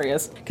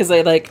hilarious because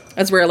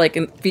that's where like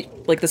the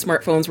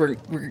smartphones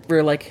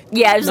were like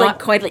Yeah, it was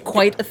not like-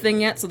 quite a thing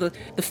yet. So the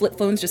flip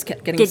phones just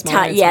kept getting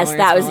smaller. And Yes, smaller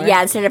that and was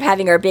smaller. Instead of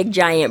having our big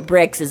giant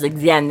bricks, is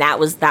again that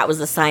was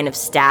a sign of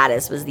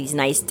status. Was these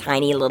nice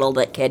tiny little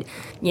that could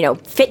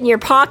fit in your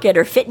pocket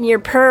or fit in your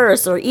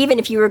purse, or even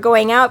if you were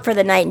going out for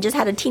the night and just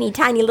had a teeny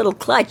tiny little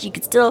clutch, you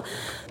could still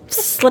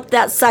slip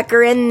that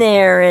sucker in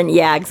there. And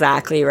yeah,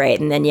 exactly right.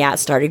 And then it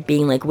started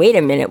being like, wait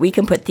a minute, we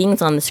can put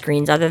things on the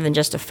screens other than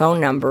just a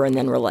phone number. And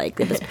then we're like,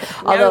 Now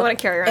we want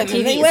to carry around And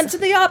then they TVs. went to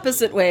the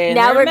opposite way. And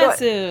Now they're we're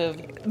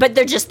massive. but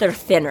they're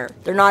thinner.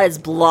 They're not as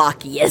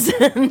blocky as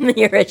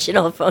the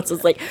original phones. So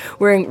it's like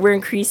we're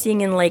increasing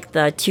in like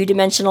the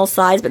 2-dimensional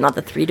size, but not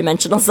the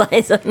 3-dimensional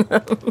size of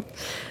them.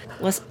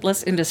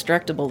 Less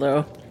indestructible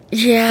though.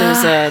 Yeah.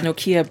 Those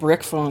Nokia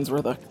brick phones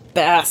were the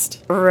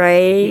best.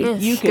 Right.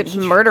 You could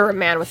murder a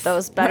man with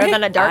those better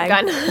than a dart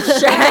gun.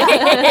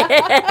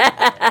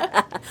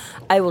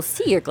 I will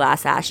see your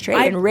glass ashtray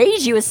and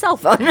raise you a cell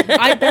phone.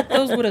 I bet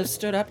those would have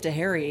stood up to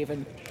Harry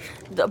even.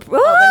 The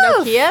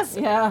Nokias?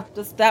 Yeah,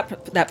 just that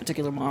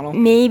particular model.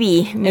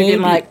 Maybe. They'd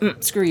been like,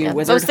 screw you,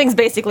 wizard. Those things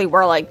basically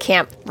were like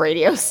camp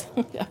radios.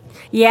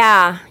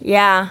 Yeah.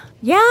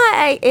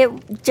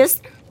 It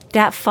just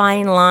that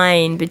fine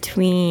line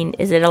between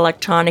is it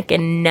electronic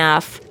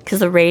enough? Because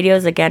the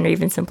radios again are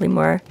even simply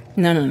more.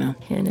 No.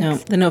 Yeah, No,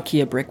 the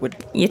Nokia brick would.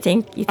 You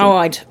think? Oh,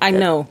 I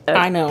know.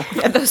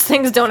 Those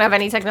things don't have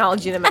any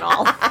technology in them at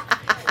all.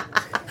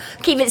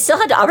 Okay, but it still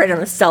had to operate on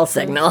a cell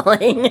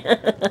signaling.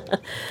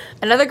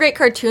 Another great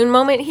cartoon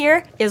moment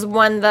here is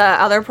when the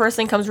other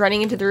person comes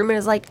running into the room and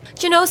is like,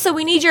 Genosa,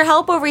 we need your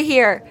help over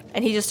here.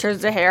 And he just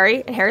turns to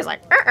Harry, and Harry's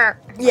like,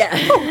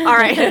 Yeah. all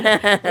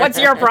right, what's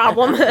your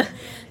problem?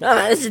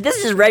 This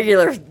is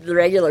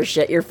regular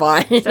shit. You're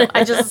fine.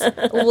 I just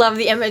love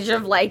the image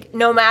of like,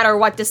 no matter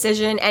what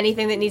decision,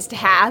 anything that needs to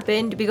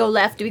happen, do we go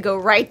left, do we go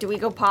right, do we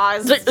go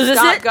pause, Is this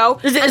stop, it? go?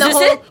 Is And this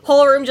the it?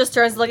 whole room just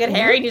turns to look at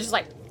Harry, and he's just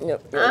like,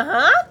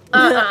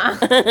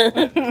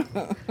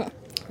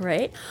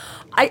 Right?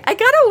 I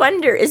gotta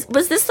wonder,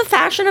 was this the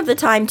fashion of the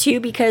time too?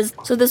 Because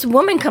so this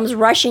woman comes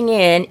rushing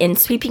in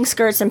sweeping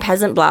skirts and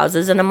peasant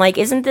blouses, and I'm like,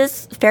 isn't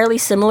this fairly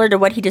similar to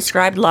what he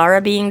described Lara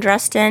being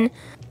dressed in?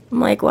 I'm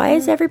like, why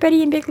is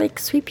everybody in big like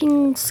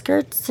sweeping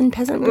skirts and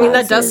peasant I blouses? mean,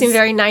 that does seem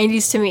very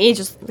 90s to me,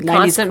 just 90s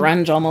constant.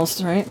 grunge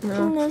almost, right?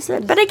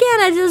 But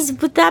again,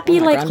 would that be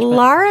not like grunge, but-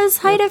 Lara's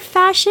height of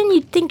fashion?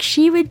 You'd think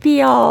she would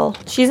be all.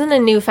 She's in a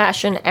new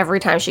fashion every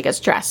time she gets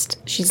dressed.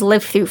 She's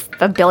lived through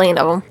a billion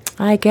of them.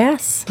 I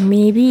guess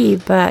maybe,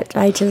 but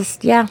I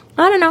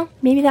don't know.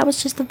 Maybe that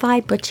was just the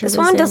vibe Butcher. This was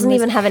one in. doesn't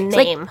even have a It's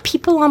like name.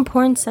 people on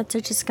porn sets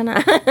are just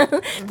gonna.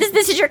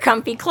 this is your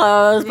comfy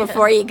clothes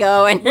before you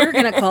go, and We're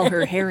gonna call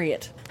her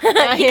Harriet.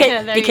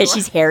 because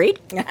she's harried.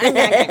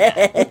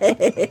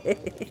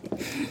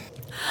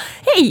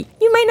 Hey,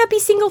 you might not be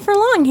single for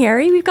long,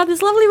 Harry. We've got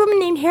this lovely woman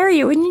named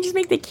Harriet. Wouldn't you just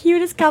make the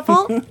cutest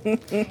couple?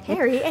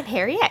 Harry and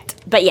Harriet.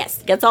 But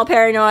yes, gets all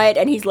paranoid,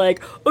 and he's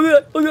like,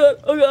 oh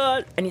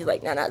god. And he's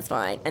like, no, it's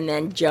fine. And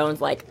then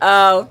Joan's like,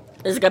 oh,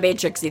 this is gonna be a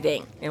Trixie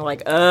thing. And we're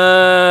like,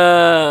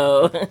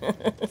 oh.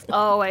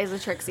 Always a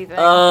tricksy thing.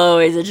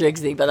 Always a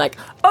Trixie. But like,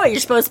 oh, you're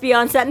supposed to be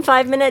on set in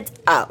 5 minutes?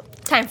 Oh.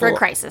 Time for a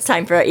crisis.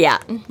 Time for, yeah,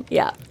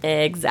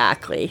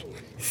 exactly.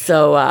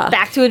 So,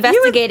 Back to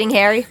investigating,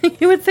 Harry.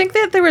 You would think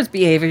that there was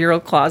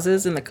behavioral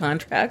clauses in the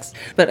contracts,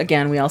 but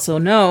again, we also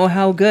know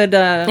how good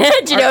Genosa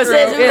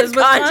Arturo is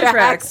with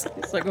contracts.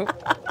 It's like, oh,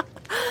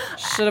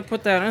 Should have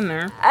put that in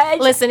there.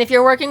 Listen, if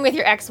you're working with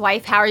your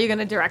ex-wife, how are you going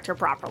to direct her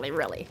properly,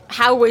 really?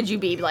 How would you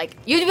be like,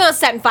 you'd be on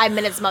set in 5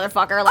 minutes,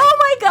 motherfucker. Like, Oh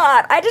my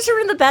god, I just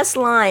remember the best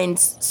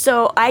lines.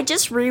 So I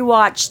just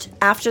rewatched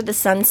After the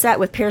Sunset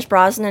with Pierce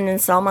Brosnan and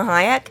Salma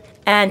Hayek.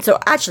 And so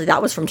actually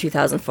that was from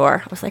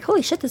 2004. I was like,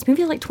 holy shit, this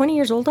movie is like 20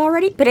 years old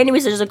already? But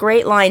anyways, there's a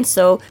great line.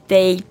 So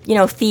they,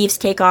 thieves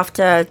take off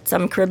to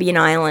some Caribbean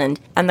island,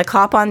 and the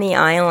cop on the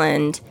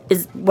island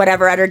is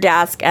whatever at her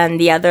desk, and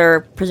the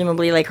other,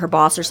 presumably like her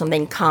boss or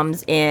something,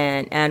 comes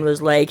in and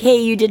was like, hey,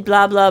 you did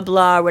blah, blah,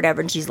 blah, or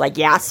whatever. And she's like,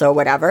 yeah, so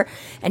whatever.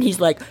 And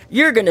he's like,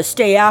 you're going to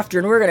stay after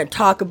and we're going to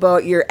talk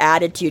about your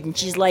attitude. And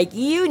she's like,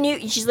 you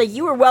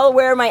were well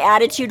aware of my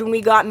attitude when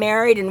we got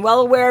married and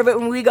well aware of it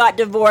when we got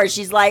divorced.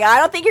 She's like, I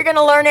don't think you're going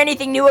to learn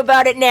anything new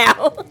about it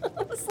now.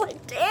 I was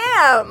like,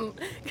 damn.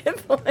 Good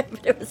point. But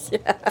it was,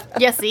 yeah.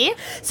 you see?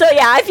 So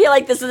yeah, I feel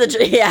like this is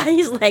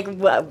he's like,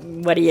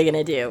 what are you going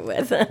to do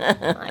with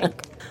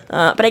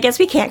but I guess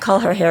we can't call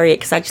her Harriet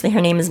because actually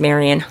her name is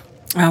Marion.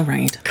 Oh,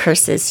 right.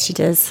 Curses, she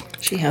does.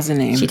 She has a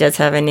name. She does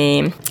have a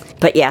name.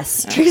 But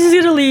yes, Trixie's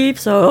gonna leave,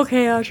 so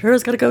okay,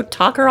 Arturo's gotta go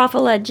talk her off a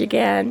ledge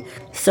again.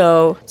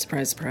 So...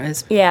 Surprise,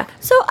 surprise. Yeah.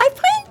 So I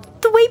find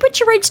the way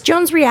Butcher writes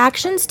Joan's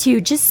reactions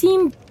to just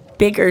seem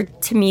bigger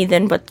to me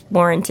than what's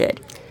warranted.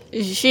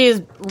 She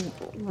is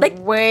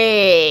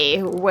way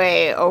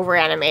over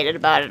animated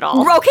about it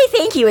all. Okay,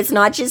 thank you. It's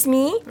not just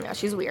me. No,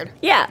 she's weird.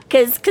 Yeah,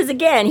 because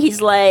again,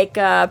 he's like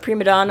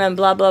prima donna and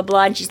blah, blah,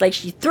 blah. And she's like,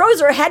 she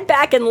throws her head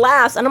back and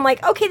laughs. And I'm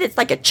like, okay, that's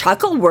like a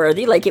chuckle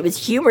worthy. Like it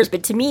was humorous.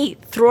 But to me,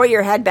 throw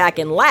your head back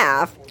and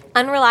laugh.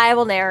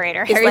 Unreliable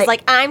narrator. Harry's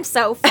like, I'm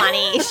so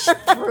funny. She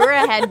threw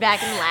her head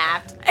back and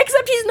laughed.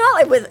 Except he's not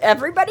like with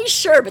everybody,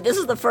 sure. But this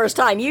is the first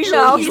time. Usually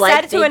he's he like...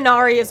 said it to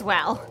Inari as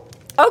well.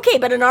 Okay,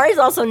 but Inari's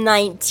also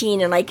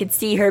 19, and I could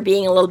see her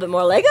being a little bit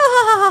more like,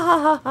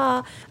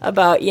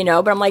 about,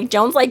 but I'm like,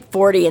 Joan's like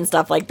 40 and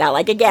stuff like that.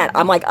 Like, again,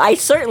 I'm like, I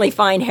certainly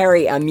find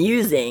Harry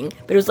amusing,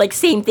 but it was like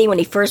same thing when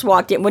he first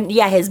walked in,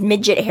 his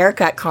midget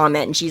haircut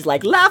comment, and she's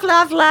like, laugh,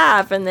 laugh,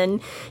 laugh, and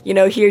then,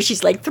 here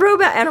she's like,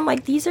 throwback, and I'm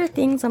like, these are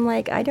things, I'm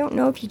like, I don't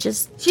know if you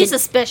just... She's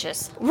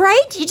suspicious.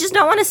 Right? You just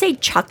don't want to say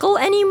chuckle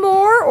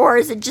anymore, or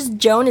is it just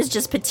Joan is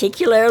just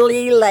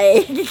particularly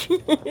like...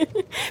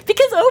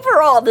 Because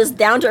overall, this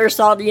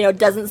down-to-earth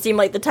doesn't seem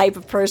like the type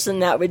of person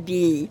that would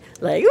be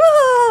like,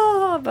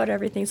 oh, about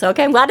everything. So,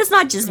 okay, I'm glad it's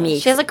not just me.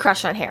 She has a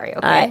crush on Harry,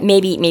 okay?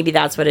 Maybe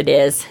that's what it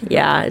is.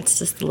 Yeah, it's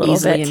just a little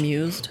bit.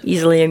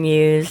 Easily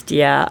amused,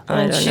 yeah.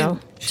 I don't know.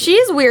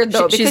 She's weird,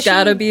 though. She's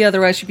got to be,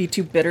 otherwise she'd be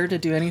too bitter to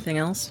do anything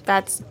else.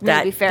 That's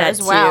maybe fair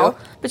as well.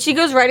 But she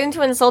goes right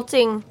into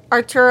insulting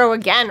Arturo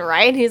again,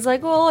 right? He's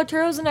like, well,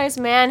 Arturo's a nice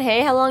man.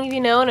 Hey, how long have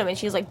you known him? And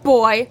she's like,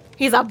 boy.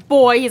 He's a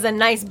boy. He's a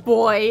nice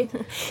boy.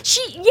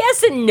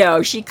 Yes and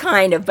no. She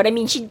kind of. But, I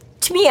mean,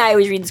 to me, I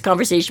always read this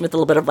conversation with a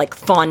little bit of, like,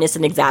 fondness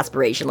and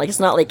exasperation. Like, it's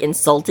not, like,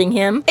 insulting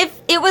him. If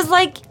it was,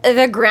 like,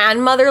 the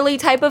grandmotherly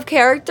type of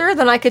character,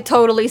 then I could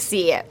totally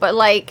see it. But,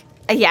 like...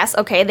 Yes,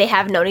 okay, they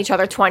have known each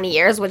other 20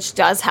 years, which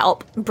does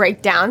help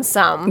break down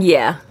some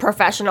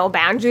professional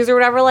boundaries or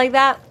whatever like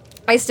that.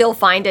 I still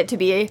find it to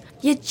be,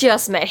 you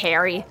just met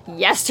Harry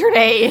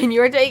yesterday, and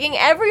you're taking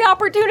every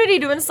opportunity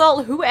to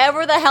insult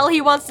whoever the hell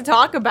he wants to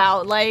talk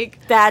about. Like,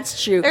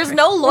 that's true. There's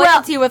no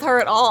loyalty with her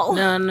at all.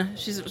 None.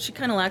 She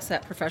kind of lacks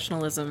that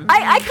professionalism.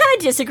 I kind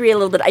of disagree a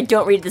little bit. I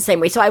don't read it the same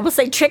way. So I will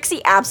say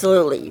Trixie,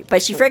 absolutely.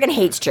 But she friggin'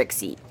 hates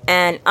Trixie.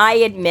 And I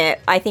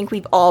admit, I think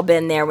we've all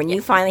been there when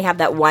you finally have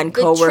that one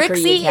coworker.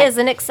 Trixie is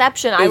an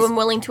exception I'm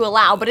willing to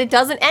allow, but it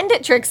doesn't end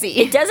at Trixie.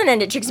 It doesn't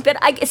end at Trixie. But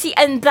I see,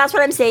 and that's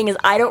what I'm saying is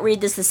I don't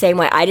read this the same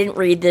way. I didn't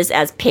read this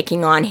as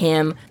picking on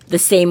him the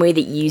same way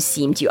that you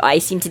seem to. I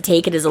seem to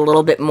take it as a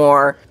little bit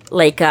more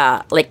like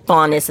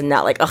fondness and that,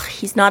 like, oh,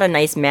 he's not a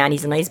nice man,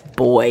 he's a nice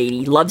boy, and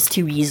he loves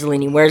too easily,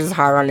 and he wears his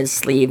heart on his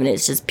sleeve, and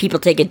it's just people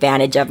take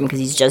advantage of him because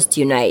he's just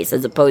too nice,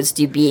 as opposed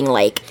to being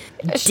like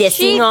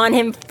dissing on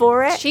him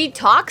for it. She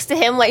talks to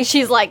him like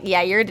she's like,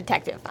 yeah, you're a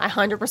detective. I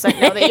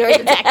 100% know that you're a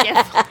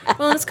detective.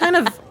 Well, it's kind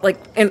of like,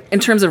 in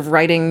terms of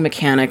writing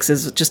mechanics,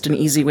 is just an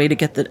easy way to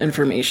get the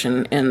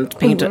information and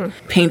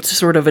paint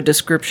sort of a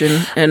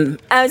description,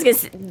 and I was gonna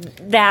say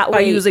that by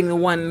way using the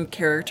one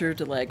character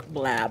to like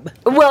blab.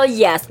 Well,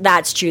 yes,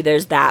 that's true.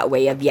 There's that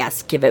way of,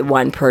 yes, give it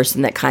one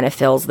person that kind of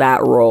fills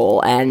that role.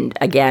 And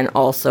again,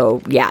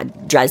 also, yeah,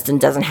 Dresden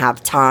doesn't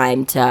have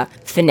time to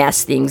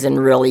finesse things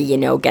and really,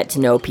 get to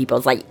know people.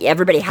 It's like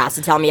everybody has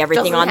to tell me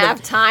everything doesn't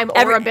have time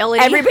or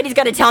ability. Everybody's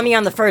got to tell me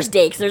on the first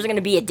day because there's going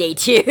to be a day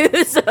two.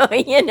 So,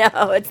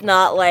 it's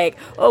not like,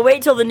 oh,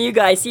 wait till the new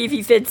guy, see if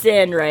he fits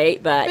in,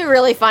 right? But what's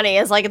really funny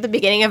is like at the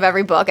beginning of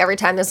every book, every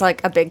time there's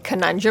like a big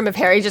conundrum, if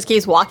Harry just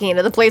keeps walking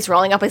into the place,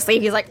 rolling up his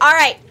sleeve, he's like, all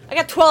right, I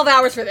got 12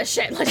 hours for this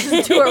shit. Let's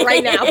just do it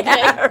right now. Okay?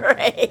 Yeah,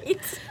 right.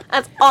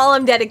 That's all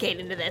I'm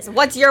dedicating to this.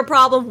 What's your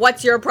problem?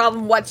 What's your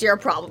problem? What's your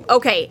problem?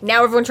 Okay,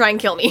 now everyone try and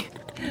kill me.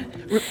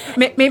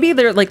 Maybe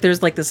there's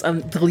this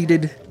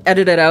deleted,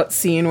 edited out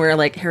scene where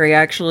like Harry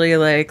actually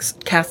like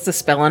casts a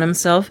spell on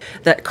himself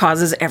that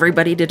causes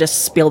everybody to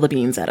just spill the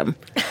beans at him.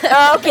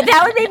 Oh, okay,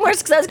 that would make more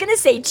sense, because I was going to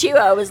say, too,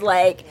 I was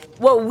like,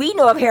 what we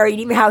know of Harry,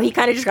 even how he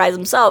kind of describes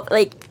himself,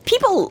 like,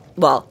 people,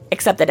 well,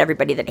 except that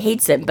everybody that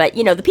hates him, but,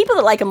 you know, the people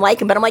that like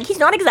him, but I'm like, he's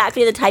not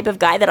exactly the type of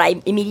guy that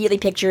I immediately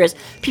picture as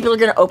people are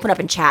going to open up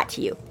and chat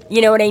to you.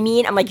 You know what I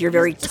mean? I'm like, you're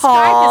very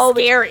tall.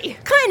 Scary.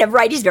 Kind of,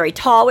 right? He's very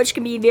tall, which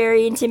can be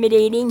very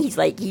intimidating. He's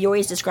like, he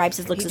always describes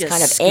his looks as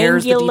kind of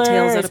scares angular. The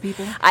details out of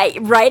people.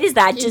 Right? Is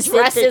that He just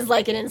dresses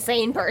like an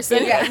insane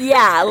person.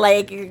 Yeah,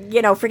 like,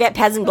 you know, forget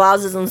peasant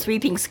blouses and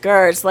sweeping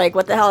skirts. Like,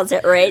 what the hell is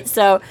it, right?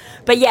 So,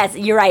 but yes,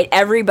 you're right.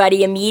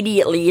 Everybody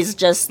immediately is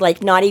just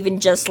like, not even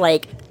just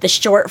like the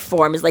short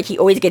form, is like he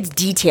always gets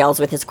details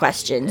with his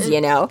questions,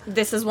 you know?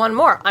 This is one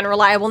more.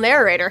 Unreliable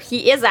narrator.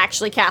 He is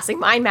actually casting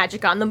mind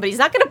magic on them, but he's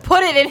not going to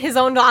put it in his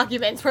own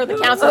documents for the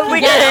council to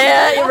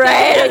get it.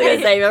 Right? I was going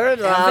to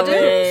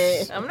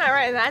say, I'm not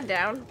writing that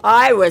down.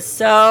 I was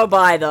so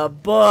by the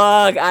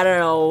book. I don't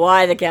know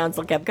why the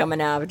council kept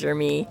coming after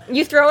me.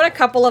 You throw in a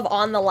couple of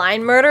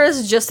on-the-line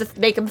murders just to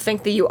make them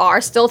think that you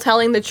are still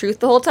telling the truth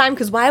the whole time,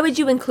 because why would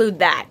you include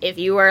that if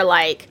you were,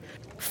 like,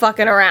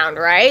 fucking around,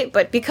 right?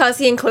 But because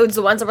he includes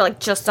the ones that were, like,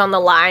 just on the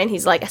line,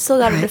 he's like, I still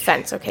got a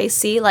defense, okay?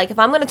 See? Like, if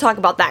I'm going to talk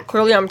about that,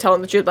 clearly I'm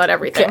telling the truth about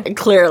everything.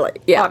 Clearly.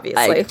 Yeah.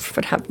 Obviously. I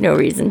would have no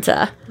reason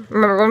to...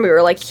 Remember when we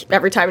were like,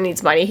 every time he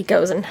needs money, he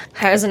goes and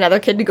hires another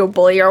kid to go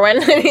bully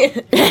Erwin?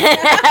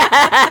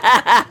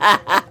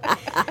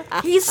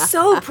 He's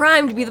so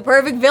primed to be the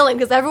perfect villain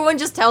because everyone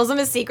just tells him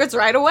his secrets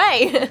right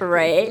away.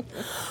 Right?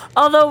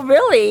 Although,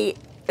 really,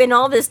 in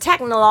all this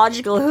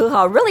technological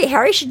hoo-ha, really,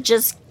 Harry should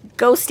just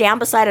go stand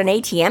beside an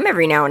ATM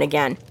every now and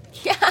again.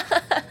 Yeah.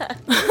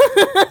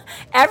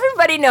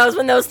 Everybody knows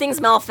when those things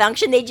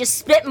malfunction, they just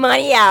spit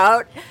money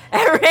out.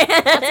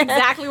 That's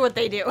exactly what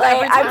they do. Like,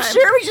 every time. I'm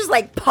sure we just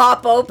like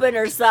pop open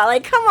or something.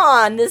 Like, come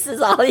on, this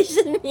is all he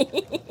should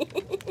need.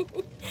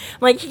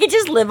 Like, he could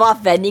just live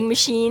off vending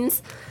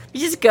machines. He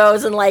just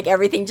goes and like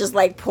everything just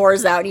like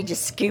pours out and he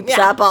just scoops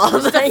up all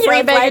of Just a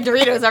free bag of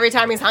Doritos every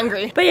time he's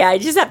hungry. But yeah, I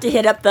just have to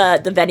hit up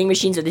the vending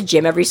machines at the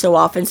gym every so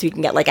often so you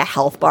can get like a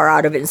health bar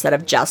out of it instead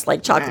of just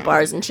like chocolate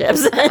bars and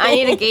chips. I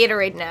need a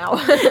Gatorade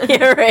now.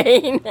 You're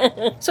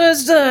right. So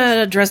as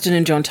Dresden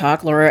and Joan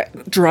talk, Laura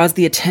draws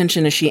the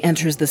attention as she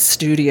enters the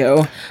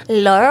studio.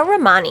 Lara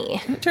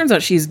Romani. It turns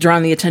out she's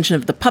drawn the attention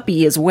of the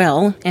puppy as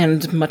well,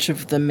 and much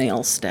of the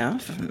male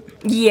staff.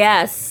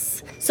 Yes.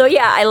 So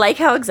yeah, I like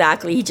how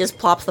exactly he just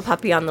plops the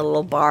puppy on the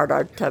little bar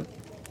to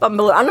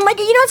bumble. And I'm like,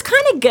 you know, it's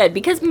kind of good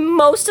because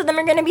most of them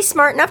are going to be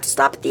smart enough to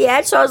stop at the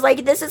edge. So I was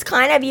like, this is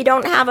kind of, you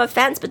don't have a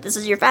fence, but this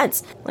is your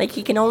fence. Like,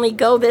 he can only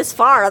go this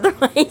far,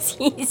 otherwise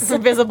he's... It's a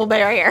visible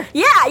barrier.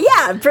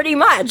 Yeah, pretty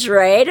much,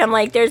 right? I'm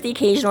like, there's the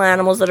occasional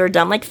animals that are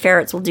dumb, like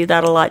ferrets will do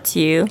that a lot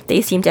too.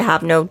 They seem to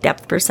have no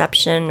depth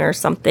perception or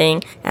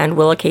something and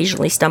will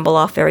occasionally stumble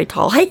off very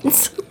tall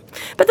heights.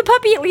 But the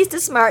puppy at least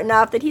is smart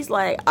enough that he's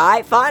like,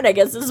 fine, I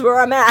guess this is where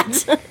I'm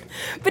at.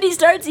 But he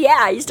starts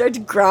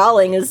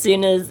growling as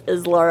soon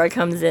as Laura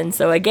comes in.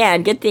 So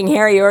again, good thing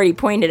Harry already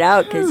pointed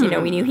out, because, you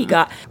know, we knew he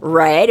got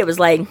right. It was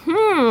like,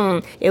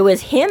 it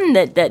was him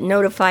that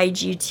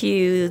notified you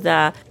to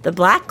the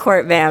Black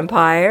Court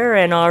vampire,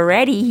 and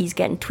already he's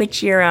getting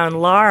twitchy around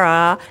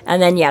Lara.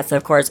 And then, yes,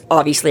 of course,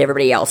 obviously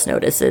everybody else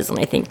notices, and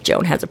I think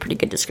Joan has a pretty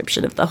good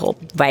description of the whole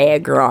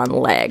Viagra on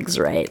legs,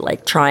 right?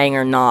 Like, trying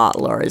or not,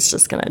 Laura's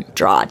just gonna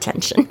draw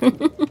attention.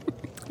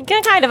 You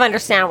can kind of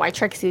understand why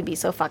Trixie would be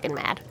so fucking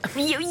mad.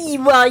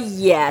 Well,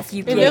 yes,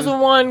 you can. In this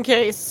one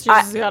case,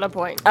 she's got a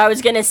point. I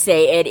was gonna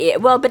say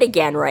it. Well, but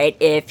again, right?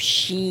 If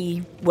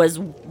she was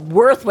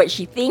worth what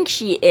she thinks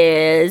she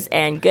is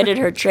and good at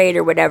her trade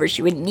or whatever,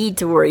 she wouldn't need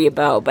to worry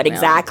about. But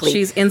exactly,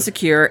 she's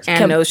insecure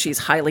and knows she's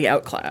highly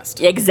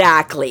outclassed.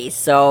 Exactly.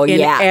 So in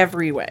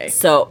every way.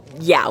 So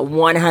yeah,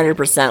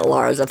 100%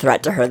 Laura's a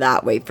threat to her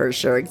that way for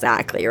sure.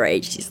 Exactly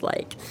right. She's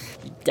like,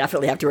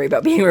 definitely have to worry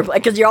about being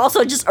replaced, because you're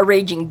also just a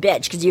raging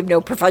bitch because you have no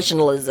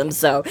professionalism.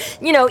 So,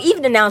 you know,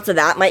 even an ounce of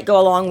that might go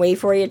a long way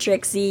for you,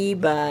 Trixie,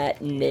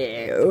 but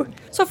no.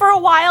 So for a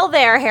while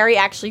there, Harry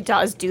actually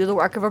does do the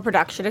work of a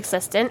production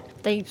assistant.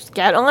 They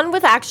get on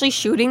with actually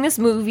shooting this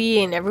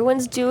movie, and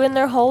everyone's doing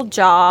their whole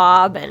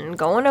job and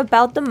going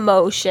about the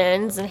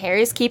motions, and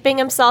Harry's keeping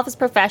himself as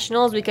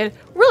professional as we could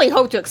really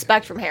hope to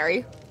expect from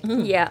Harry.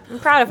 Yeah. I'm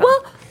proud of him.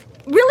 Well,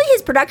 really,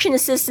 his production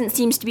assistant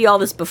seems to be all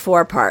this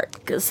before part,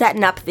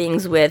 setting up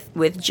things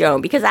with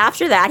Joan, because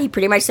after that, he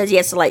pretty much says he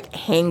has to, like,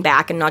 hang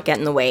back and not get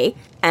in the way.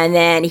 And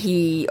then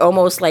he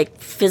almost, like,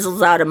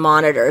 fizzles out a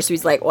monitor. So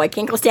he's like, well, I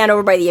can't go stand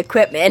over by the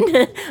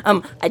equipment.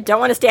 I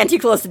don't want to stand too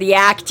close to the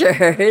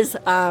actors.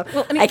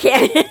 I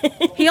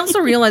can't. He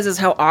also realizes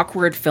how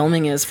awkward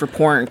filming is for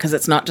porn, because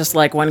it's not just,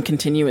 like, one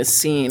continuous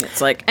scene.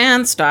 It's like,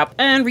 and stop,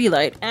 and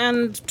relight,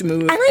 and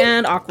move,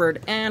 and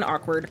awkward, and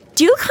awkward.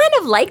 Do you kind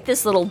of like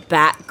this little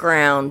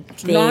background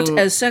thing? Not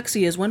as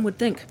sexy as one would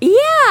think.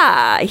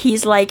 Yeah.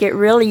 He's like, it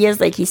really is,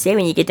 like you say,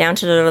 when you get down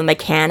to the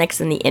mechanics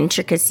and the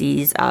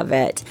intricacies of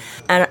it.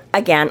 And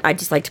again, I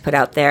just like to put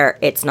out there,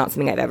 it's not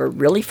something I've ever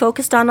really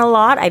focused on a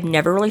lot. I've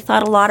never really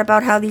thought a lot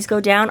about how these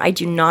go down. I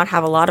do not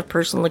have a lot of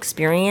personal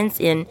experience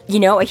in,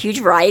 a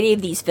huge variety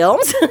of these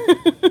films.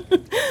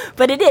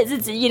 But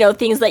it's,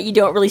 things that you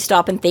don't really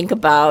stop and think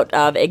about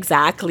of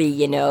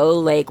exactly,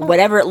 like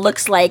whatever it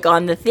looks like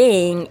on the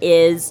thing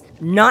is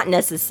not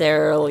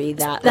necessarily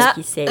that like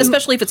you say.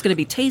 Especially if it's going to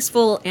be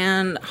tasteful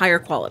and higher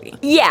quality.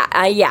 Yeah,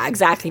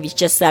 exactly. If it's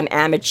just some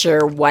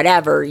amateur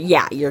whatever,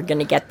 you're going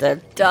to get the...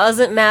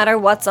 Doesn't matter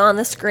what's on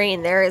the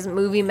screen. There is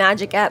movie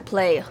magic at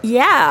play.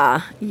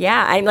 Yeah.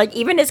 I'm like,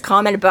 even his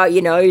comment about,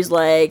 he's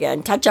like,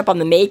 and touch up on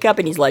the makeup,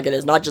 and he's like, it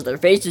is not just their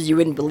faces, you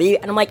wouldn't believe.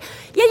 And I'm like,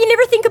 yeah, you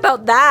never think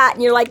about that.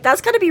 And you're like,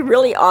 that's got to be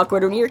really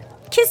awkward when you're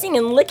kissing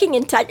and licking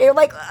and touch. You're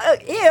like,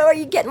 ew, are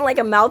you getting like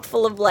a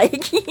mouthful of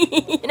like,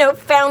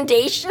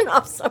 foundation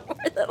off somewhere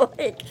that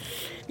like,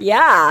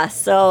 yeah.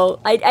 So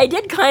I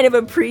did kind of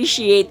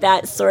appreciate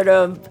that sort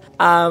of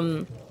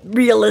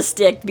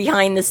realistic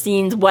behind the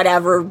scenes,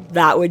 whatever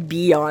that would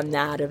be on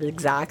that of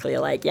exactly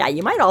like, yeah,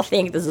 you might all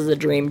think this is a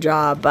dream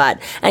job, and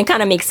it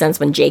kind of makes sense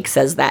when Jake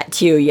says that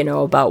too,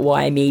 about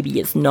why maybe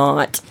it's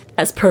not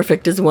as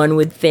perfect as one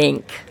would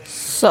think.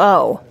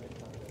 So,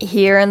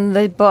 here in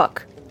the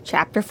book,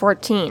 Chapter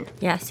 14.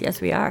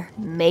 Yes, we are.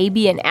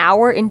 Maybe an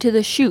hour into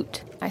the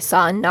shoot, I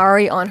saw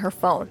Nari on her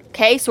phone.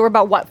 Okay, so we're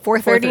about,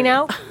 4:30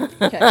 now?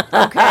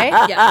 Okay.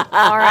 Yeah.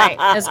 All right.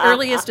 As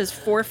earliest as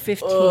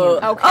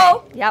 4:15. Okay.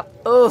 Oh.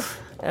 Yep.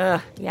 Oof.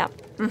 Yep.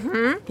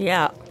 Mm-hmm.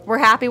 Yeah. We're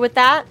happy with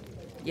that?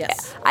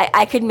 Yes.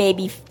 I could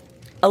maybe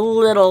a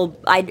little,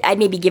 I'd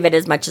maybe give it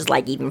as much as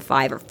like even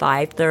 5 or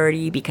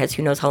 5:30, because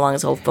who knows how long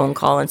his whole phone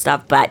call and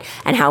stuff,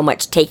 and how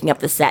much taking up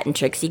the set and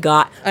Trixie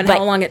got. And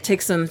how long it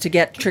takes them to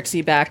get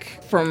Trixie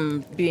back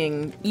from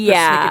being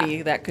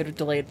persnickety, that could have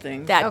delayed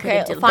things. That Okay,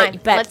 could have fine.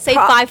 Let's say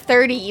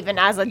 5:30 even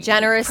as a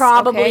generous...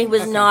 Probably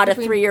was not a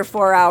 3 or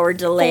 4 hour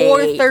delay.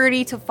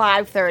 4:30 to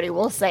 5:30,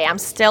 we'll say. I'm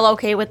still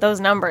okay with those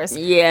numbers.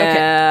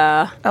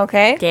 Yeah.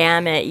 Okay.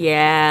 Damn it,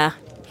 yeah.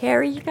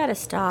 Harry, you gotta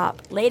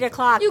stop. Late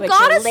o'clock. You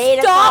gotta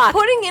late stop o'clock.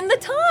 putting in the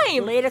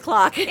time. Late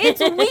o'clock. It's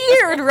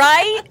weird,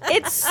 right?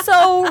 It's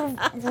so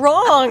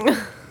wrong.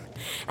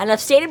 And I've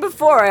stated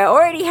before, I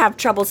already have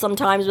trouble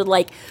sometimes with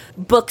like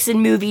books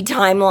and movie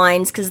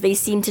timelines because they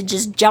seem to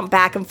just jump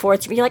back and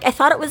forth. You're like, I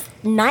thought it was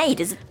night.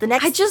 Is it the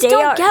next day? I just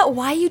don't get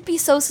why you'd be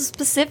so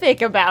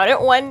specific about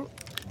it when...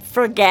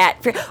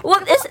 Forget.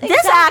 Well,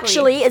 this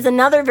actually is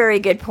another very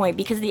good point,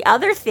 because the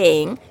other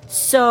thing,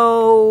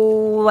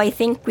 so I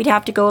think we'd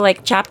have to go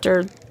like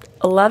chapter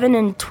 11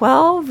 and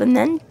 12 and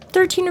then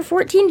 13 or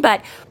 14,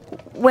 but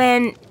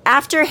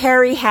after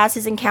Harry has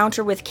his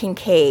encounter with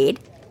Kincaid,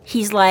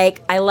 he's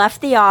like, I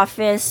left the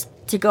office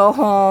to go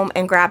home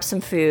and grab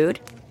some food,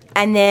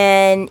 and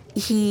then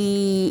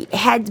he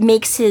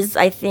makes his,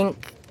 I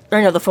think,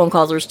 or no, the phone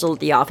calls were still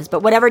at the office,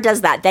 but whatever does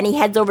that. Then he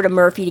heads over to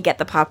Murphy to get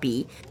the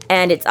puppy,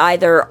 and it's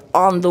either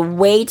on the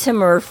way to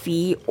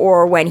Murphy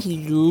or when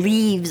he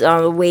leaves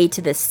on the way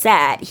to the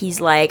set, he's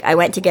like, I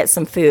went to get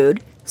some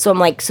food. So I'm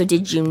like, so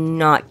did you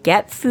not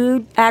get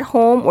food at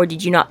home, or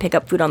did you not pick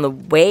up food on the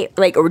way?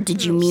 Like, or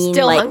did you mean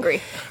still like...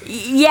 hungry.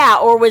 Yeah,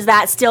 or was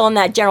that still in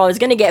that general, I was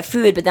going to get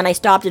food, but then I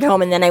stopped at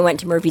home, and then I went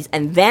to Murphy's,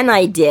 and then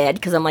I did,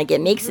 because I'm like,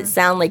 it makes it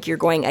sound like you're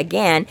going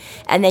again,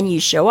 and then you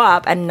show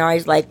up, and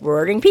Nari's like, we're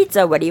ordering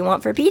pizza, what do you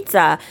want for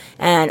pizza?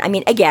 And, I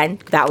mean, again,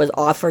 that was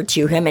offered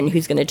to him, and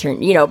who's going to turn,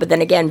 but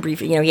then again,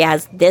 briefly, he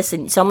has this,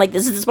 and so I'm like,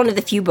 this is one of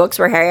the few books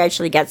where Harry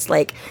actually gets,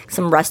 like,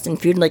 some rest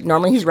and food, and, like,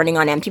 normally he's running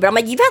on empty, but I'm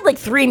like, you've had, like,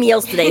 3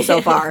 meals today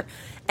so far.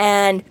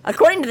 And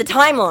according to the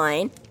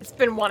timeline, it's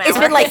been 1 hour. It's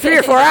been like 3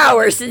 or 4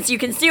 hours since you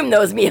consumed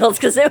those meals,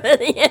 because it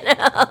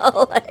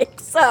was,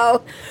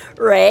 so,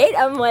 right?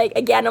 I'm like,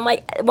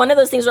 one of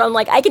those things where I'm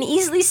like, I can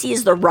easily see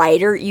as the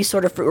writer, you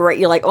sort of, right,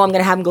 you're like, oh, I'm going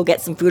to have him go get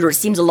some food, or it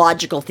seems a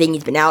logical thing,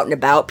 he's been out and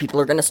about, people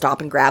are going to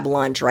stop and grab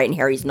lunch, right? And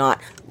Harry's not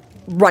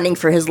running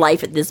for his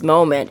life at this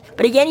moment.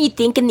 But again, you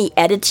think in the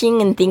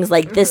editing and things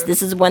like this,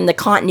 this is when the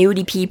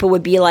continuity people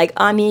would be like,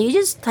 I mean, you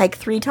just like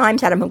 3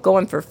 times had him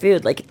going for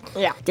food. Like,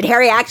 yeah. Did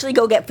Harry actually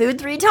go get food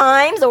 3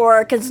 times?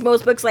 Or, because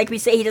most books, like we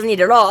say, he doesn't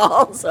eat it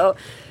all. So,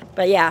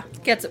 but yeah.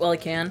 Gets it while he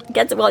can.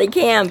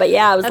 But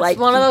yeah, I was That's like...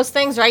 one of those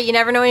things, right? You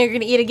never know when you're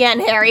going to eat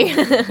again, Harry.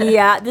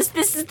 Yeah, this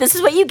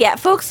is what you get,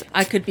 folks.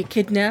 I could be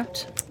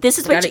kidnapped. This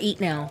is what gotta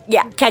eat now.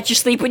 Yeah, catch your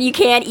sleep when you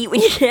can, eat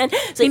when you can.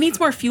 So he needs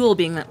more fuel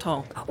being that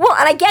tall. Well,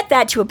 and I get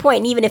that to a point,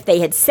 and even if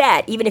he had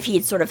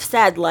sort of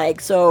said,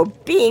 like, so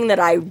being that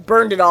I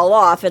burned it all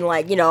off and,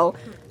 like,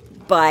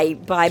 by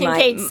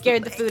Kincaid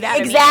scared the food out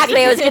of me.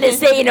 Exactly, I was going to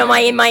say,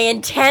 my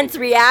intense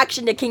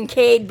reaction to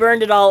Kincaid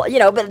burned it all,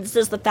 but it's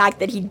just the fact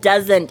that he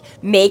doesn't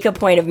make a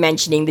point of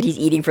mentioning that he's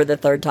eating for the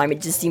 3rd time.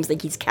 It just seems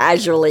like he's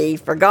casually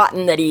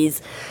forgotten that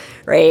he's...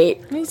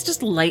 Right? I mean, it's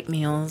just light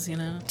meals,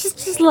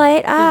 Just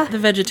light. The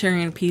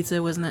vegetarian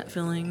pizza wasn't that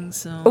filling,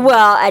 so...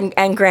 Well,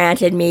 and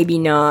granted, maybe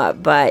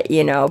not, but,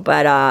 Really,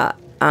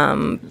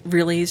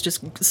 he's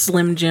just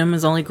Slim Jim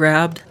is all he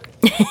grabbed?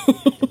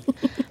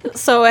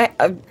 So,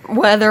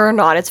 whether or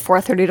not it's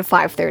 4:30 to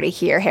 5:30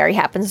 here, Harry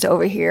happens to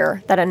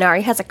overhear that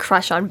Anari has a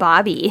crush on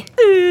Bobby.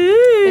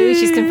 Maybe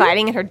she's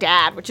confiding in her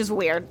dad, which is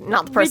weird.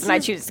 Not the person I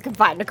choose to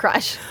confide in a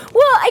crush.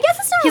 Well, I guess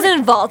it's not. He's an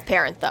involved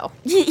parent, though.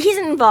 He's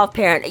an involved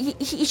parent.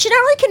 She's not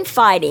really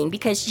confiding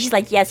because she's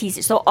like, yes,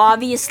 he's so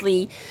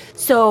obviously.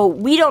 So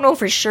we don't know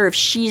for sure if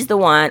she's the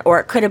one, or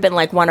it could have been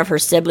like one of her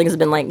siblings has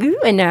been like, ooh,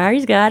 and now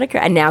he's got a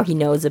crush, and now he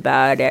knows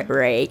about it,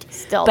 right?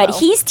 Still, but though.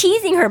 he's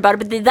teasing her about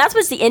it. But that's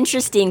what's the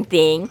interesting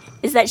thing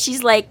is that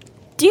she's like,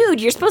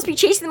 dude, you're supposed to be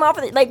chasing them off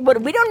with it. Like, what?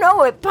 We don't know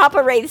what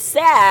Papa Ray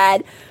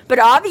said, but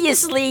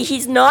obviously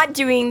he's not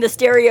doing the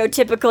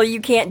stereotypical you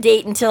can't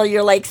date until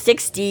you're like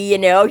 60, you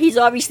know? He's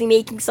obviously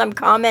making some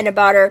comment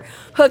about her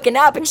hooking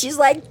up, and she's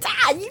like,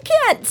 Dad, you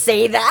can't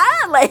say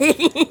that. Like,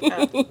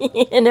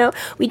 you know?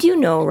 We do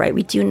know, right?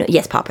 We do know.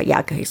 Yes, Papa, yeah,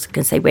 I was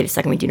going to say, wait a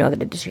second, we do know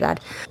that it is your dad.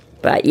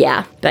 But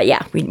yeah,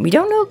 we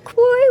don't know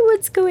quite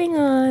what's going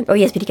on. Oh,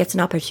 yes, but he gets an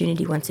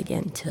opportunity once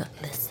again to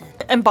listen.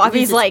 And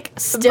Bobby's like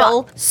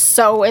still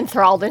so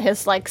enthralled in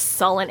his like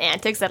sullen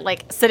antics that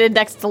like sitting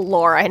next to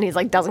Laura, and he's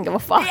like doesn't give a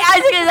fuck. Yeah, I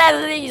think that's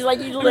the thing. He's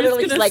like, he's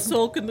literally just like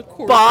sulk in the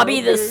corner.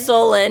 Bobby the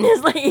sullen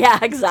is like, yeah,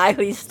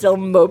 exactly. He's still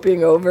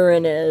moping over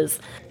in his.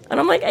 And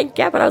I'm like, I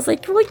get, but I was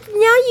like, well,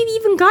 now you've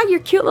even got your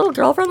cute little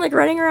girlfriend like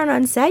running around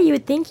on set. You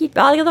would think he'd,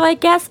 although I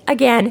guess,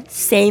 again,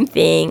 same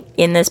thing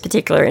in this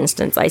particular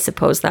instance. I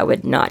suppose that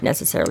would not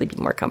necessarily be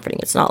more comforting.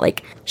 It's not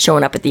like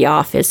showing up at the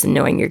office and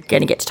knowing you're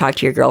going to get to talk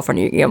to your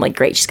girlfriend. You're like,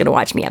 great, she's going to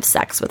watch me have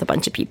sex with a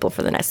bunch of people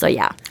for the next. So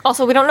yeah.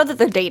 Also, we don't know that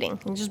they're dating.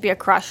 It'll just be a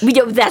crush. We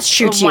don't. That's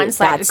true too.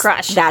 One-sided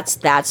crush.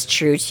 That's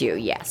true too.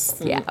 Yes.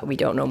 Mm-hmm. Yeah. We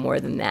don't know more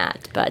than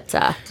that. But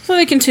so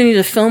they continue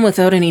to film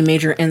without any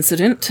major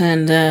incident,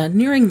 and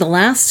nearing the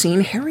last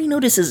scene, Harry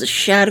notices a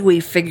shadowy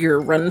figure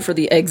run for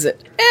the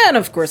exit, and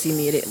of course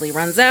immediately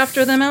runs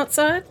after them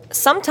outside.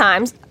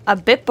 Sometimes, a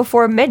bit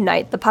before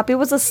midnight, the puppy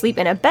was asleep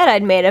in a bed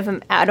I'd made of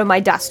him out of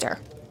my duster.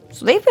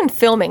 So they've been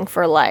filming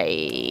for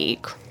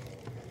like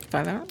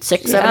 5 hours?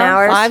 6, 7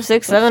 hours. 5,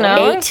 6, 7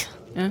 hours. 8.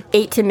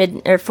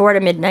 Yeah. 4 to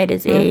midnight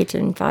is 8,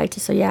 and 5 to,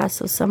 so yeah,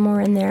 so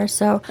somewhere in there.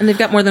 So, and they've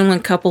got more than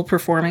one couple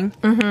performing.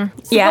 Mm-hmm.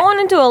 So yeah, going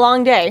into a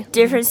long day,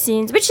 different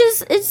scenes, which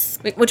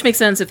makes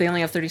sense if they only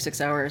have 36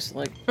 hours.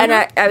 Like, and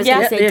I was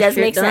gonna say, it does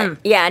make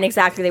sense. Yeah, and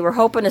exactly, they were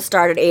hoping to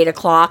start at 8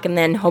 o'clock and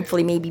then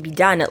hopefully maybe be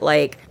done at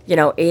like 8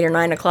 or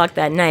 9 o'clock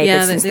that night. Yeah,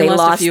 but since they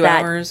lost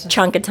that hours.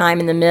 Chunk of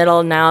time in the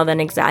middle, now then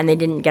and they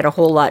didn't get a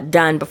whole lot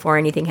done before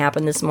anything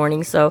happened this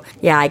morning. So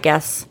yeah, I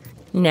guess.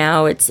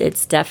 Now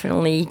it's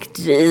definitely,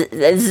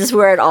 this is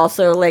where it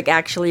also like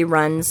actually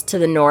runs to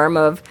the norm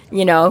of,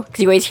 you know,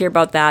 because you always hear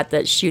about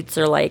that shoots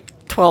are like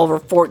 12 or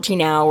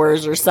 14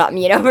 hours or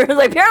something, you know, where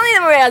like apparently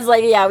the movie has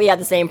like, yeah, we had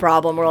the same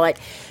problem. We're like,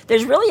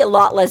 there's really a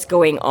lot less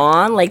going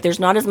on. Like, there's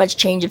not as much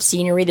change of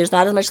scenery. There's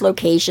not as much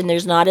location.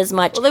 There's not as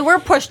much... Well, they were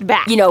pushed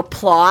back. You know,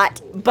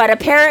 plot. But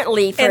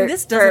apparently and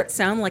this doesn't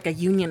sound like a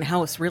union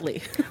house,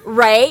 really.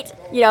 Right?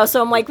 You know,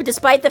 so I'm like,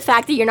 despite the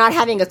fact that you're not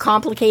having a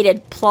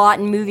complicated plot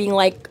and moving,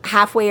 like,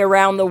 halfway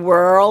around the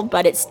world,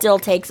 but it still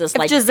takes us, if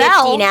like,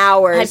 Giselle 15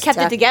 hours had kept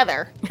it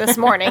together this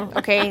morning,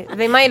 okay,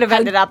 they might have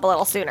ended up a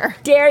little sooner.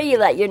 Dare you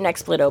let your neck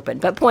split open.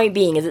 But point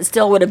being is it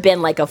still would have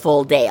been, like, a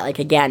full day. Like,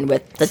 again,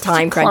 with the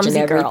time crunch and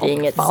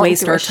everything. It's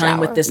waste our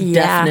time with this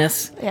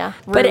deafness. Yeah.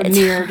 But it's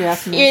near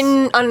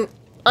deafness.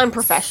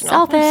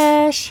 Unprofessional.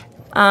 Selfish.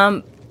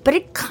 But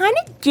it kind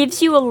of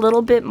gives you a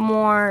little bit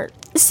more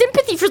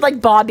sympathy for,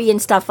 like, Bobby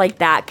and stuff like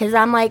that. Because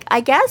I'm like,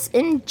 I guess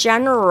in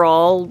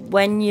general,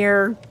 when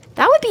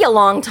that would be a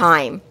long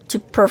time to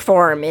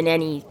perform in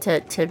any,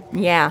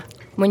 yeah.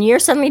 When you're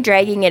suddenly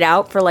dragging it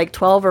out for, like,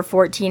 12 or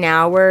 14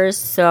 hours,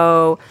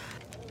 so...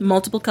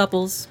 Multiple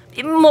couples.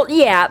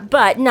 Yeah,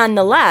 but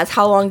nonetheless,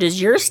 how long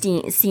does your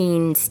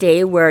scene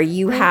stay where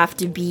you have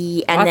to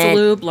be... And lots of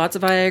lube, lots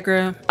of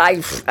Viagra.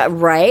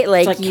 Right?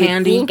 Like, it's like you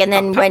candy. Think, and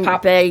then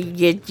pop, when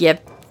you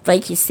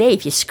like you say,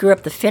 if you screw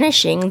up the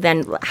finishing,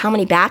 then how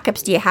many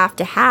backups do you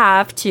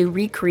have to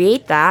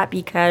recreate that?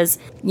 Because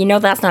you know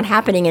that's not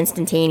happening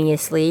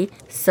instantaneously.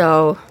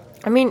 So...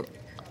 I mean...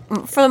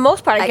 For the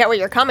most part, I get where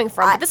you're coming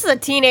from. But this is a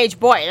teenage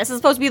boy. This is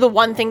supposed to be the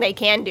one thing they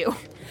can do.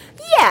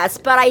 Yes,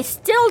 but I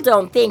still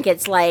don't think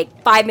it's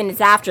like 5 minutes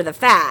after the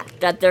fact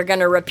that they're going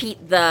to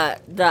repeat the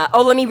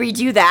let me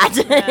redo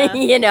that. Yeah.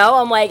 You know,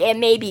 I'm like, it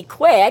may be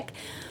quick.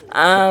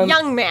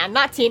 Young man,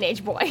 not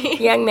teenage boy.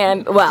 Young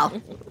man, well,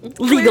 legal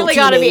clearly teenage.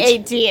 Gotta be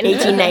 18.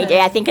 18, 19.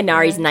 I think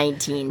Inari's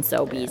 19,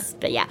 so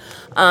but yeah.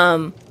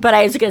 But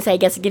I was going to say, I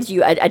guess it gives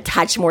you a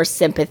touch more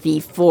sympathy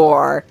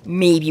for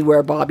maybe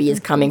where Bobby is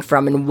coming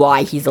from and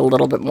why he's a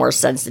little bit more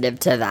sensitive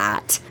to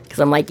that. Because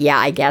I'm like, yeah,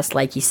 I guess,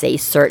 like you say,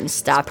 certain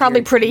stuff.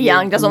 Probably pretty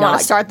young, doesn't want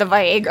to start the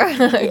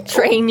Viagra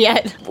train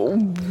yet.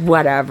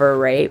 Whatever,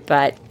 right?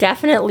 But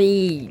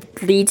definitely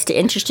leads to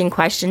interesting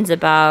questions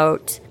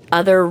about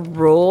other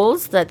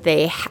roles that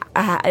they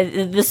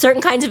the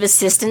certain kinds of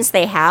assistance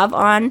they have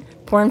on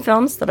porn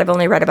films that I've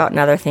only read about in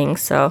other things,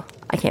 so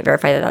I can't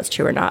verify that that's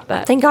true or not.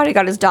 But thank God he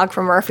got his dog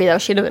from Murphy, though.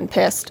 She'd have been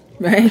pissed.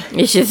 Right?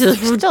 It's just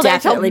still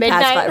definitely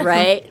past by,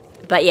 right?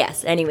 But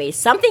yes, anyways,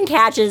 something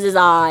catches his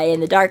eye in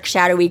the dark,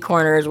 shadowy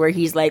corners where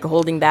he's like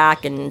holding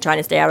back and trying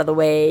to stay out of the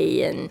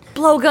way and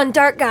blowgun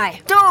dart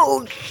guy.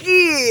 Oh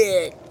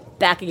shit!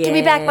 back again. Give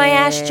me back my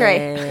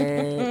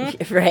ashtray.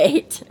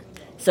 Right.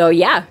 So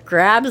yeah,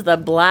 grabs the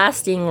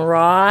blasting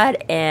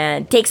rod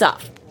and takes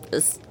off.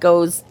 Just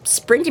goes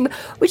sprinting.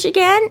 Which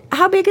again,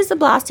 how big is the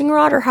blasting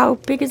rod, or how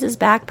big is his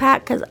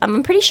backpack? Because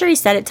I'm pretty sure he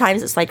said at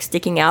times it's like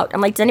sticking out.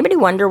 I'm like, does anybody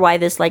wonder why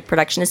this like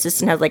production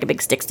assistant has like a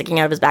big stick sticking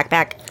out of his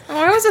backpack? Oh,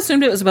 I always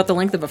assumed it was about the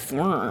length of a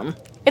forearm.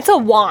 It's a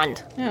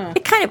wand. Yeah.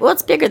 It kind of, well,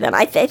 it's bigger than,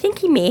 I think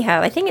he may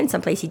have, I think in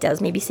some place he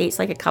does maybe say it's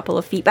like a couple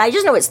of feet, but I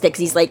just know it's thick 'cause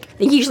he's like, I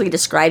think he usually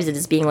describes it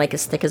as being like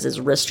as thick as his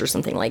wrist or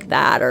something like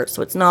that, or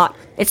so it's not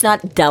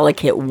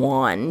delicate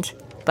wand.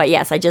 But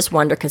yes, I just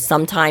wonder because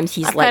sometimes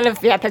he's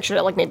I pictured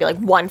it like maybe like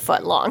 1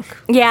 foot long.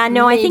 Yeah,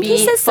 no, I think he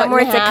Maybe says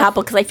somewhere foot and it's a a half.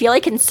 couple because I feel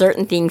like in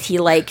certain things he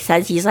like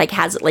says he's like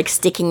has it like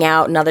sticking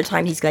out, and other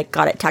times he's like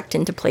got it tucked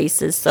into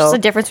places. So There's a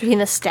difference between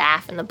the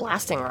staff and the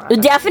blasting rod.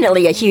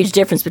 definitely a huge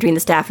difference between the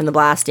staff and the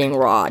blasting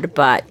rod,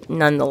 but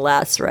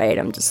nonetheless, right?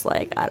 I'm just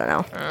like, I don't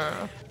know.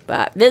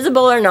 But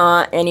visible or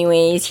not,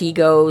 anyways, he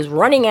goes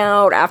running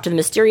out after the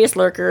mysterious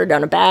lurker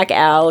down a back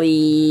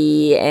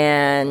alley,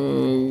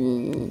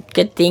 and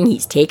good thing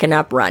he's taken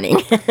up running.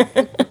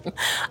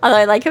 Although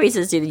I like how he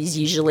says that he's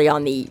usually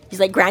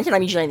he's like, granted,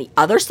 I'm usually on the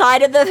other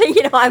side of the,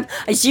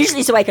 it's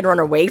usually so I can run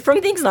away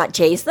from things, not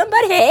chase them,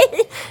 but hey,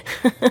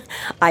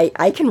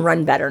 I can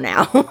run better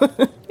now.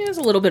 It was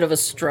a little bit of a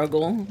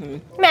struggle.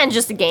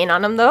 Manages to gain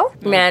on him though.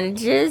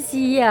 Manages,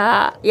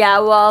 yeah. Yeah,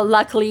 well,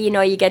 luckily,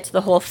 you get to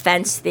the whole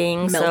fence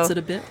thing. Melts so it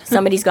a bit.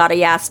 Somebody's got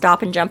to,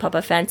 stop and jump up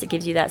a fence. It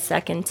gives you that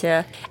second to...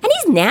 And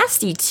he's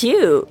nasty,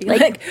 too.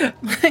 Like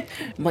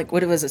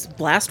what was this?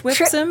 Blast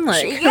whips him?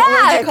 Like, yeah.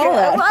 what would you call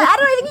that? Well,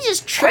 I think he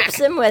just trips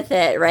him with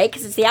it, right?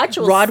 Because it's the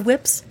actual... Rod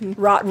whips?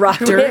 Rod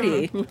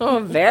Dirty. whip. Oh,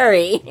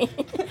 very.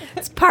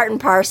 It's part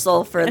and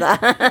parcel for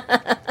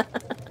the...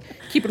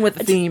 Keeping with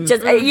the theme.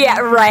 Just, yeah,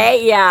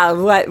 right, yeah.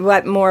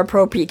 What more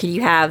appropriate could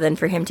you have than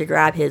for him to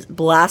grab his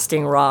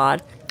blasting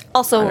rod?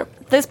 Also,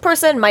 this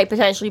person might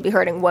potentially be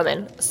hurting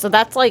women, so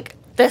that's like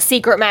the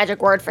secret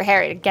magic word for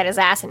Harry to get his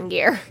ass in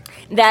gear.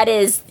 That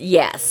is,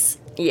 yes.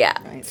 Yeah.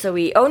 Right. So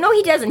oh no,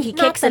 he doesn't. He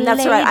kicks him.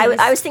 That's right.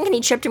 I was thinking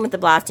he tripped him with the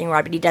blasting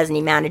rod, but he doesn't.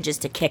 He manages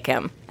to kick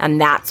him. And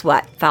that's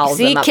what fouls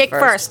him up kick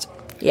first.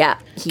 Yeah.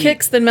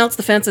 Kicks, then melts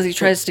the fence as he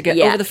tries to get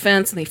Yeah. over the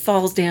fence, and he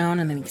falls down,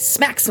 and then he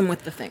smacks him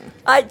with the thing.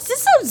 It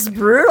just sounds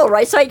brutal,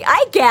 right? So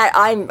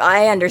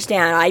I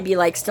understand. I'd be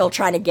like still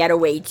trying to get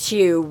away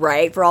too,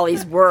 right? For all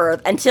he's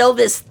worth. Until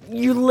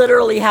you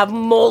literally have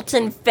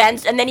molten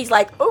fence, and then he's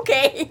like,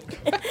 okay.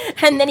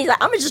 And then he's like,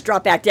 I'm gonna just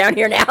drop back down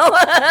here now.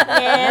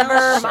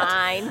 Never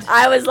mind.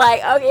 I was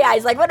like, okay, yeah.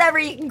 He's like, whatever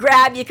you can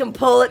grab, you can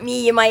pull at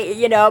me, you might,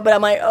 but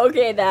I'm like,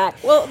 okay, that.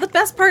 Well, the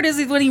best part is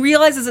when he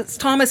realizes it's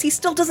Thomas, he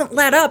still doesn't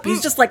let up.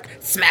 He's just like,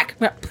 smack,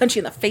 punch you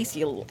in the face,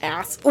 you little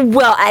ass.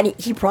 Well, and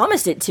he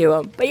promised it to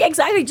him. But yeah,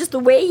 exactly, just the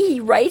way he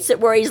writes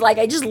it, where he's like,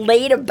 I just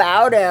laid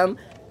about him,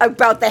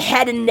 about the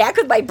head and neck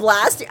with my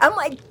blasting. I'm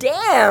like,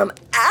 damn,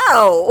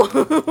 ow.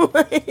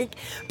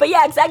 But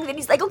yeah, exactly. And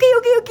he's like, okay,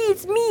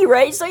 it's me,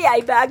 right? So yeah,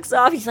 he backs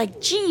off. He's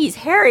like, geez,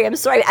 Harry, I'm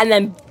sorry. And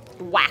then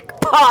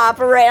whack, pop,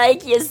 right,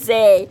 like you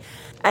say.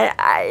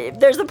 And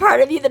there's a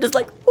part of you that is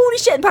like, holy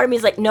shit. And part of me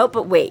is like, no,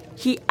 but wait.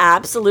 He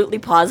absolutely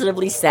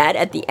positively said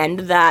at the end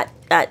of that,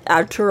 at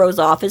Arturo's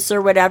office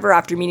or whatever,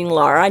 after meeting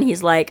Lara, and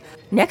he's like,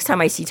 next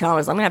time I see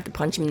Thomas, I'm going to have to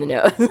punch him in the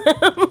nose.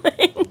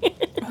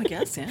 I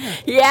guess, yeah.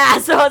 Yeah,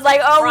 so I was like,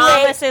 oh,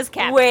 Promises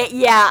kept. wait,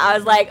 yeah. I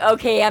was like,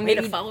 okay, I'm Way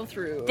maybe... to follow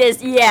through.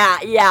 Yeah,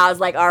 I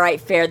was like, all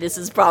right, fair. This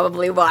is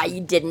probably why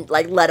you didn't,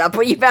 like, let up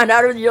when you found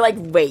out. And you're like,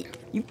 wait,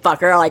 you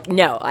fucker. I'm like,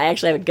 no, I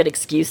actually have a good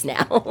excuse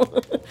now.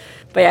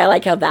 But yeah, I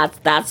like how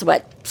that's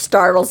what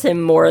startles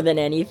him more than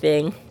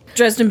anything.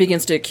 Dresden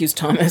begins to accuse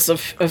Thomas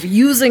of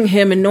using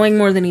him and knowing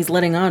more than he's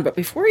letting on, but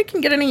before he can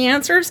get any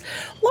answers,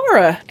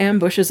 Lara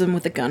ambushes him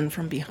with a gun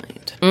from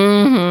behind.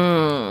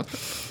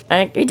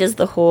 He does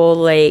the whole,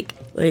 like,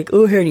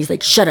 oh, here, and he's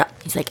like, shut up.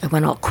 He's like, I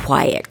went all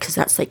quiet, because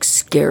that's, like,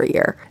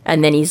 scarier.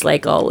 And then he's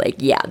like, all like,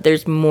 yeah,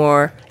 there's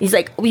more. He's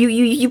like,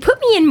 you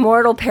put me in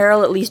mortal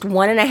peril at least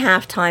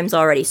 1.5 times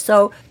already.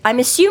 So I'm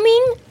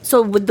assuming,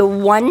 would the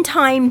one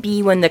time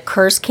be when the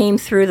curse came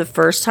through the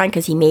first time,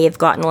 because he may have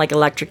gotten, like,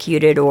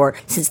 electrocuted, or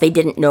since they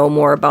didn't know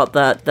more about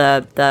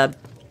the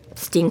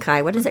stink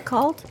eye, what is it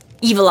called?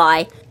 Evil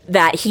eye.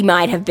 That he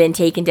might have been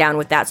taken down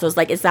with that. So it's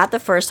like, is that the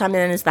first time?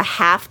 And then is the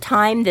half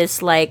time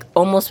this, like,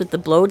 almost with the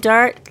blow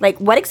dart? Like,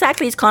 what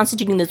exactly is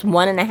constituting this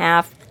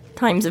 1.5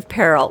 times of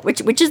peril?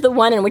 Which is the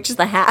one and which is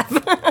the half?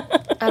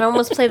 I'd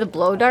almost say the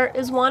blow dart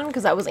is one,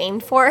 because that was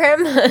aimed for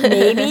him.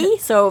 Maybe.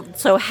 So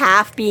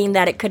half being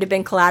that it could have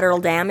been collateral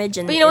damage.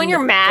 And, but when you're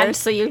mad,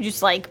 so you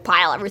just, like,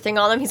 pile everything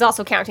on him. He's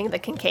also counting the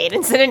Kincaid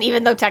incident,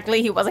 even though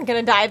technically he wasn't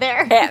going to die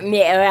there. Yeah,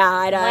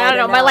 I don't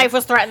know. My life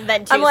was threatened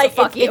then, too, I'm like,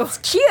 so fuck you. It's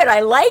cute. I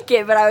like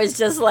it, but I was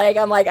just like,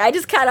 I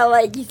just kind of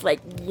like, he's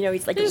like,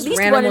 he's like, Just at least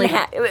randomly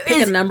 1.5.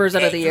 picking numbers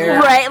out of the air.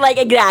 Right, like,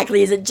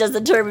 exactly. Is it just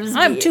in terms of...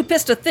 I'm too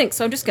pissed to think,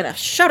 so I'm just going to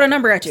shout a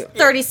number at you.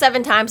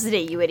 37 times a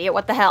day, you idiot.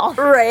 What the hell?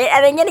 Right,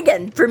 and saying. And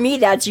again, for me,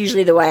 that's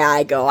usually the way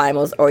I go. I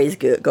always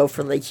go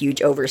for the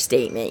huge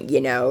overstatement,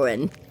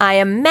 and... I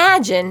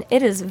imagine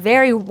it is a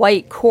very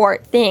white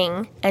court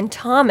thing, and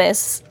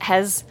Thomas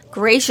has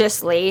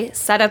graciously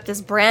set up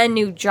this brand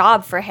new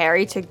job for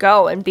Harry to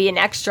go and be an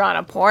extra on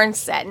a porn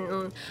set.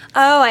 And,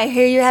 I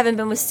hear you haven't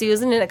been with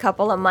Susan in a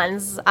couple of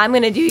months. I'm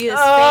going to do you this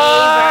favor.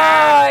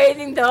 I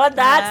think that's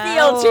the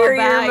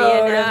ulterior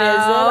motive, is it?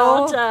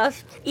 I'll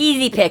just...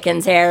 Easy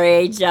pickings,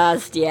 Harry.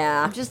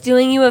 I'm just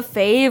doing you a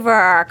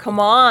favor.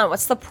 Come on,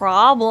 what's the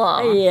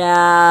problem?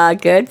 Yeah,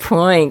 good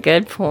point.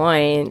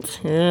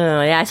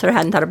 Yeah, I sort of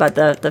hadn't thought about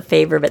the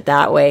favor bit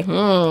that way.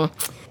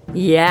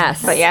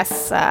 Yes. But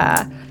yes,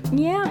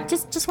 yeah,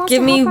 just want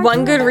give me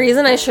one good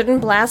reason I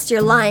shouldn't blast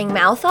your lying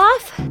mouth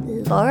off.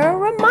 Laura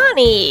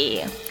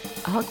Romani.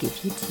 I'll give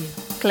you 2.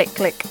 Click,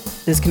 click.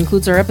 This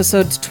concludes our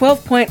episode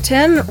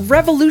 12.10,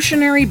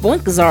 Revolutionary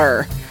Boink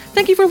Czar.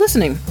 Thank you for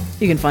listening.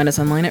 You can find us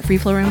online at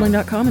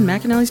freeflowrambling.com and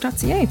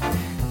McAnallys.ca.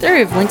 There we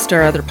have links to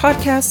our other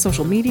podcasts,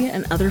 social media,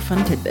 and other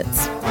fun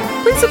tidbits.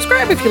 Please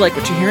subscribe if you like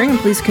what you're hearing, and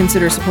please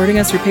consider supporting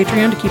us through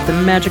Patreon to keep the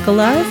magic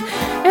alive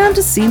and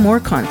to see more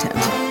content.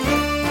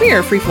 We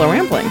are Free Flow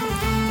Rambling.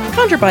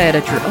 Conjure by it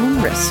at your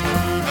own risk.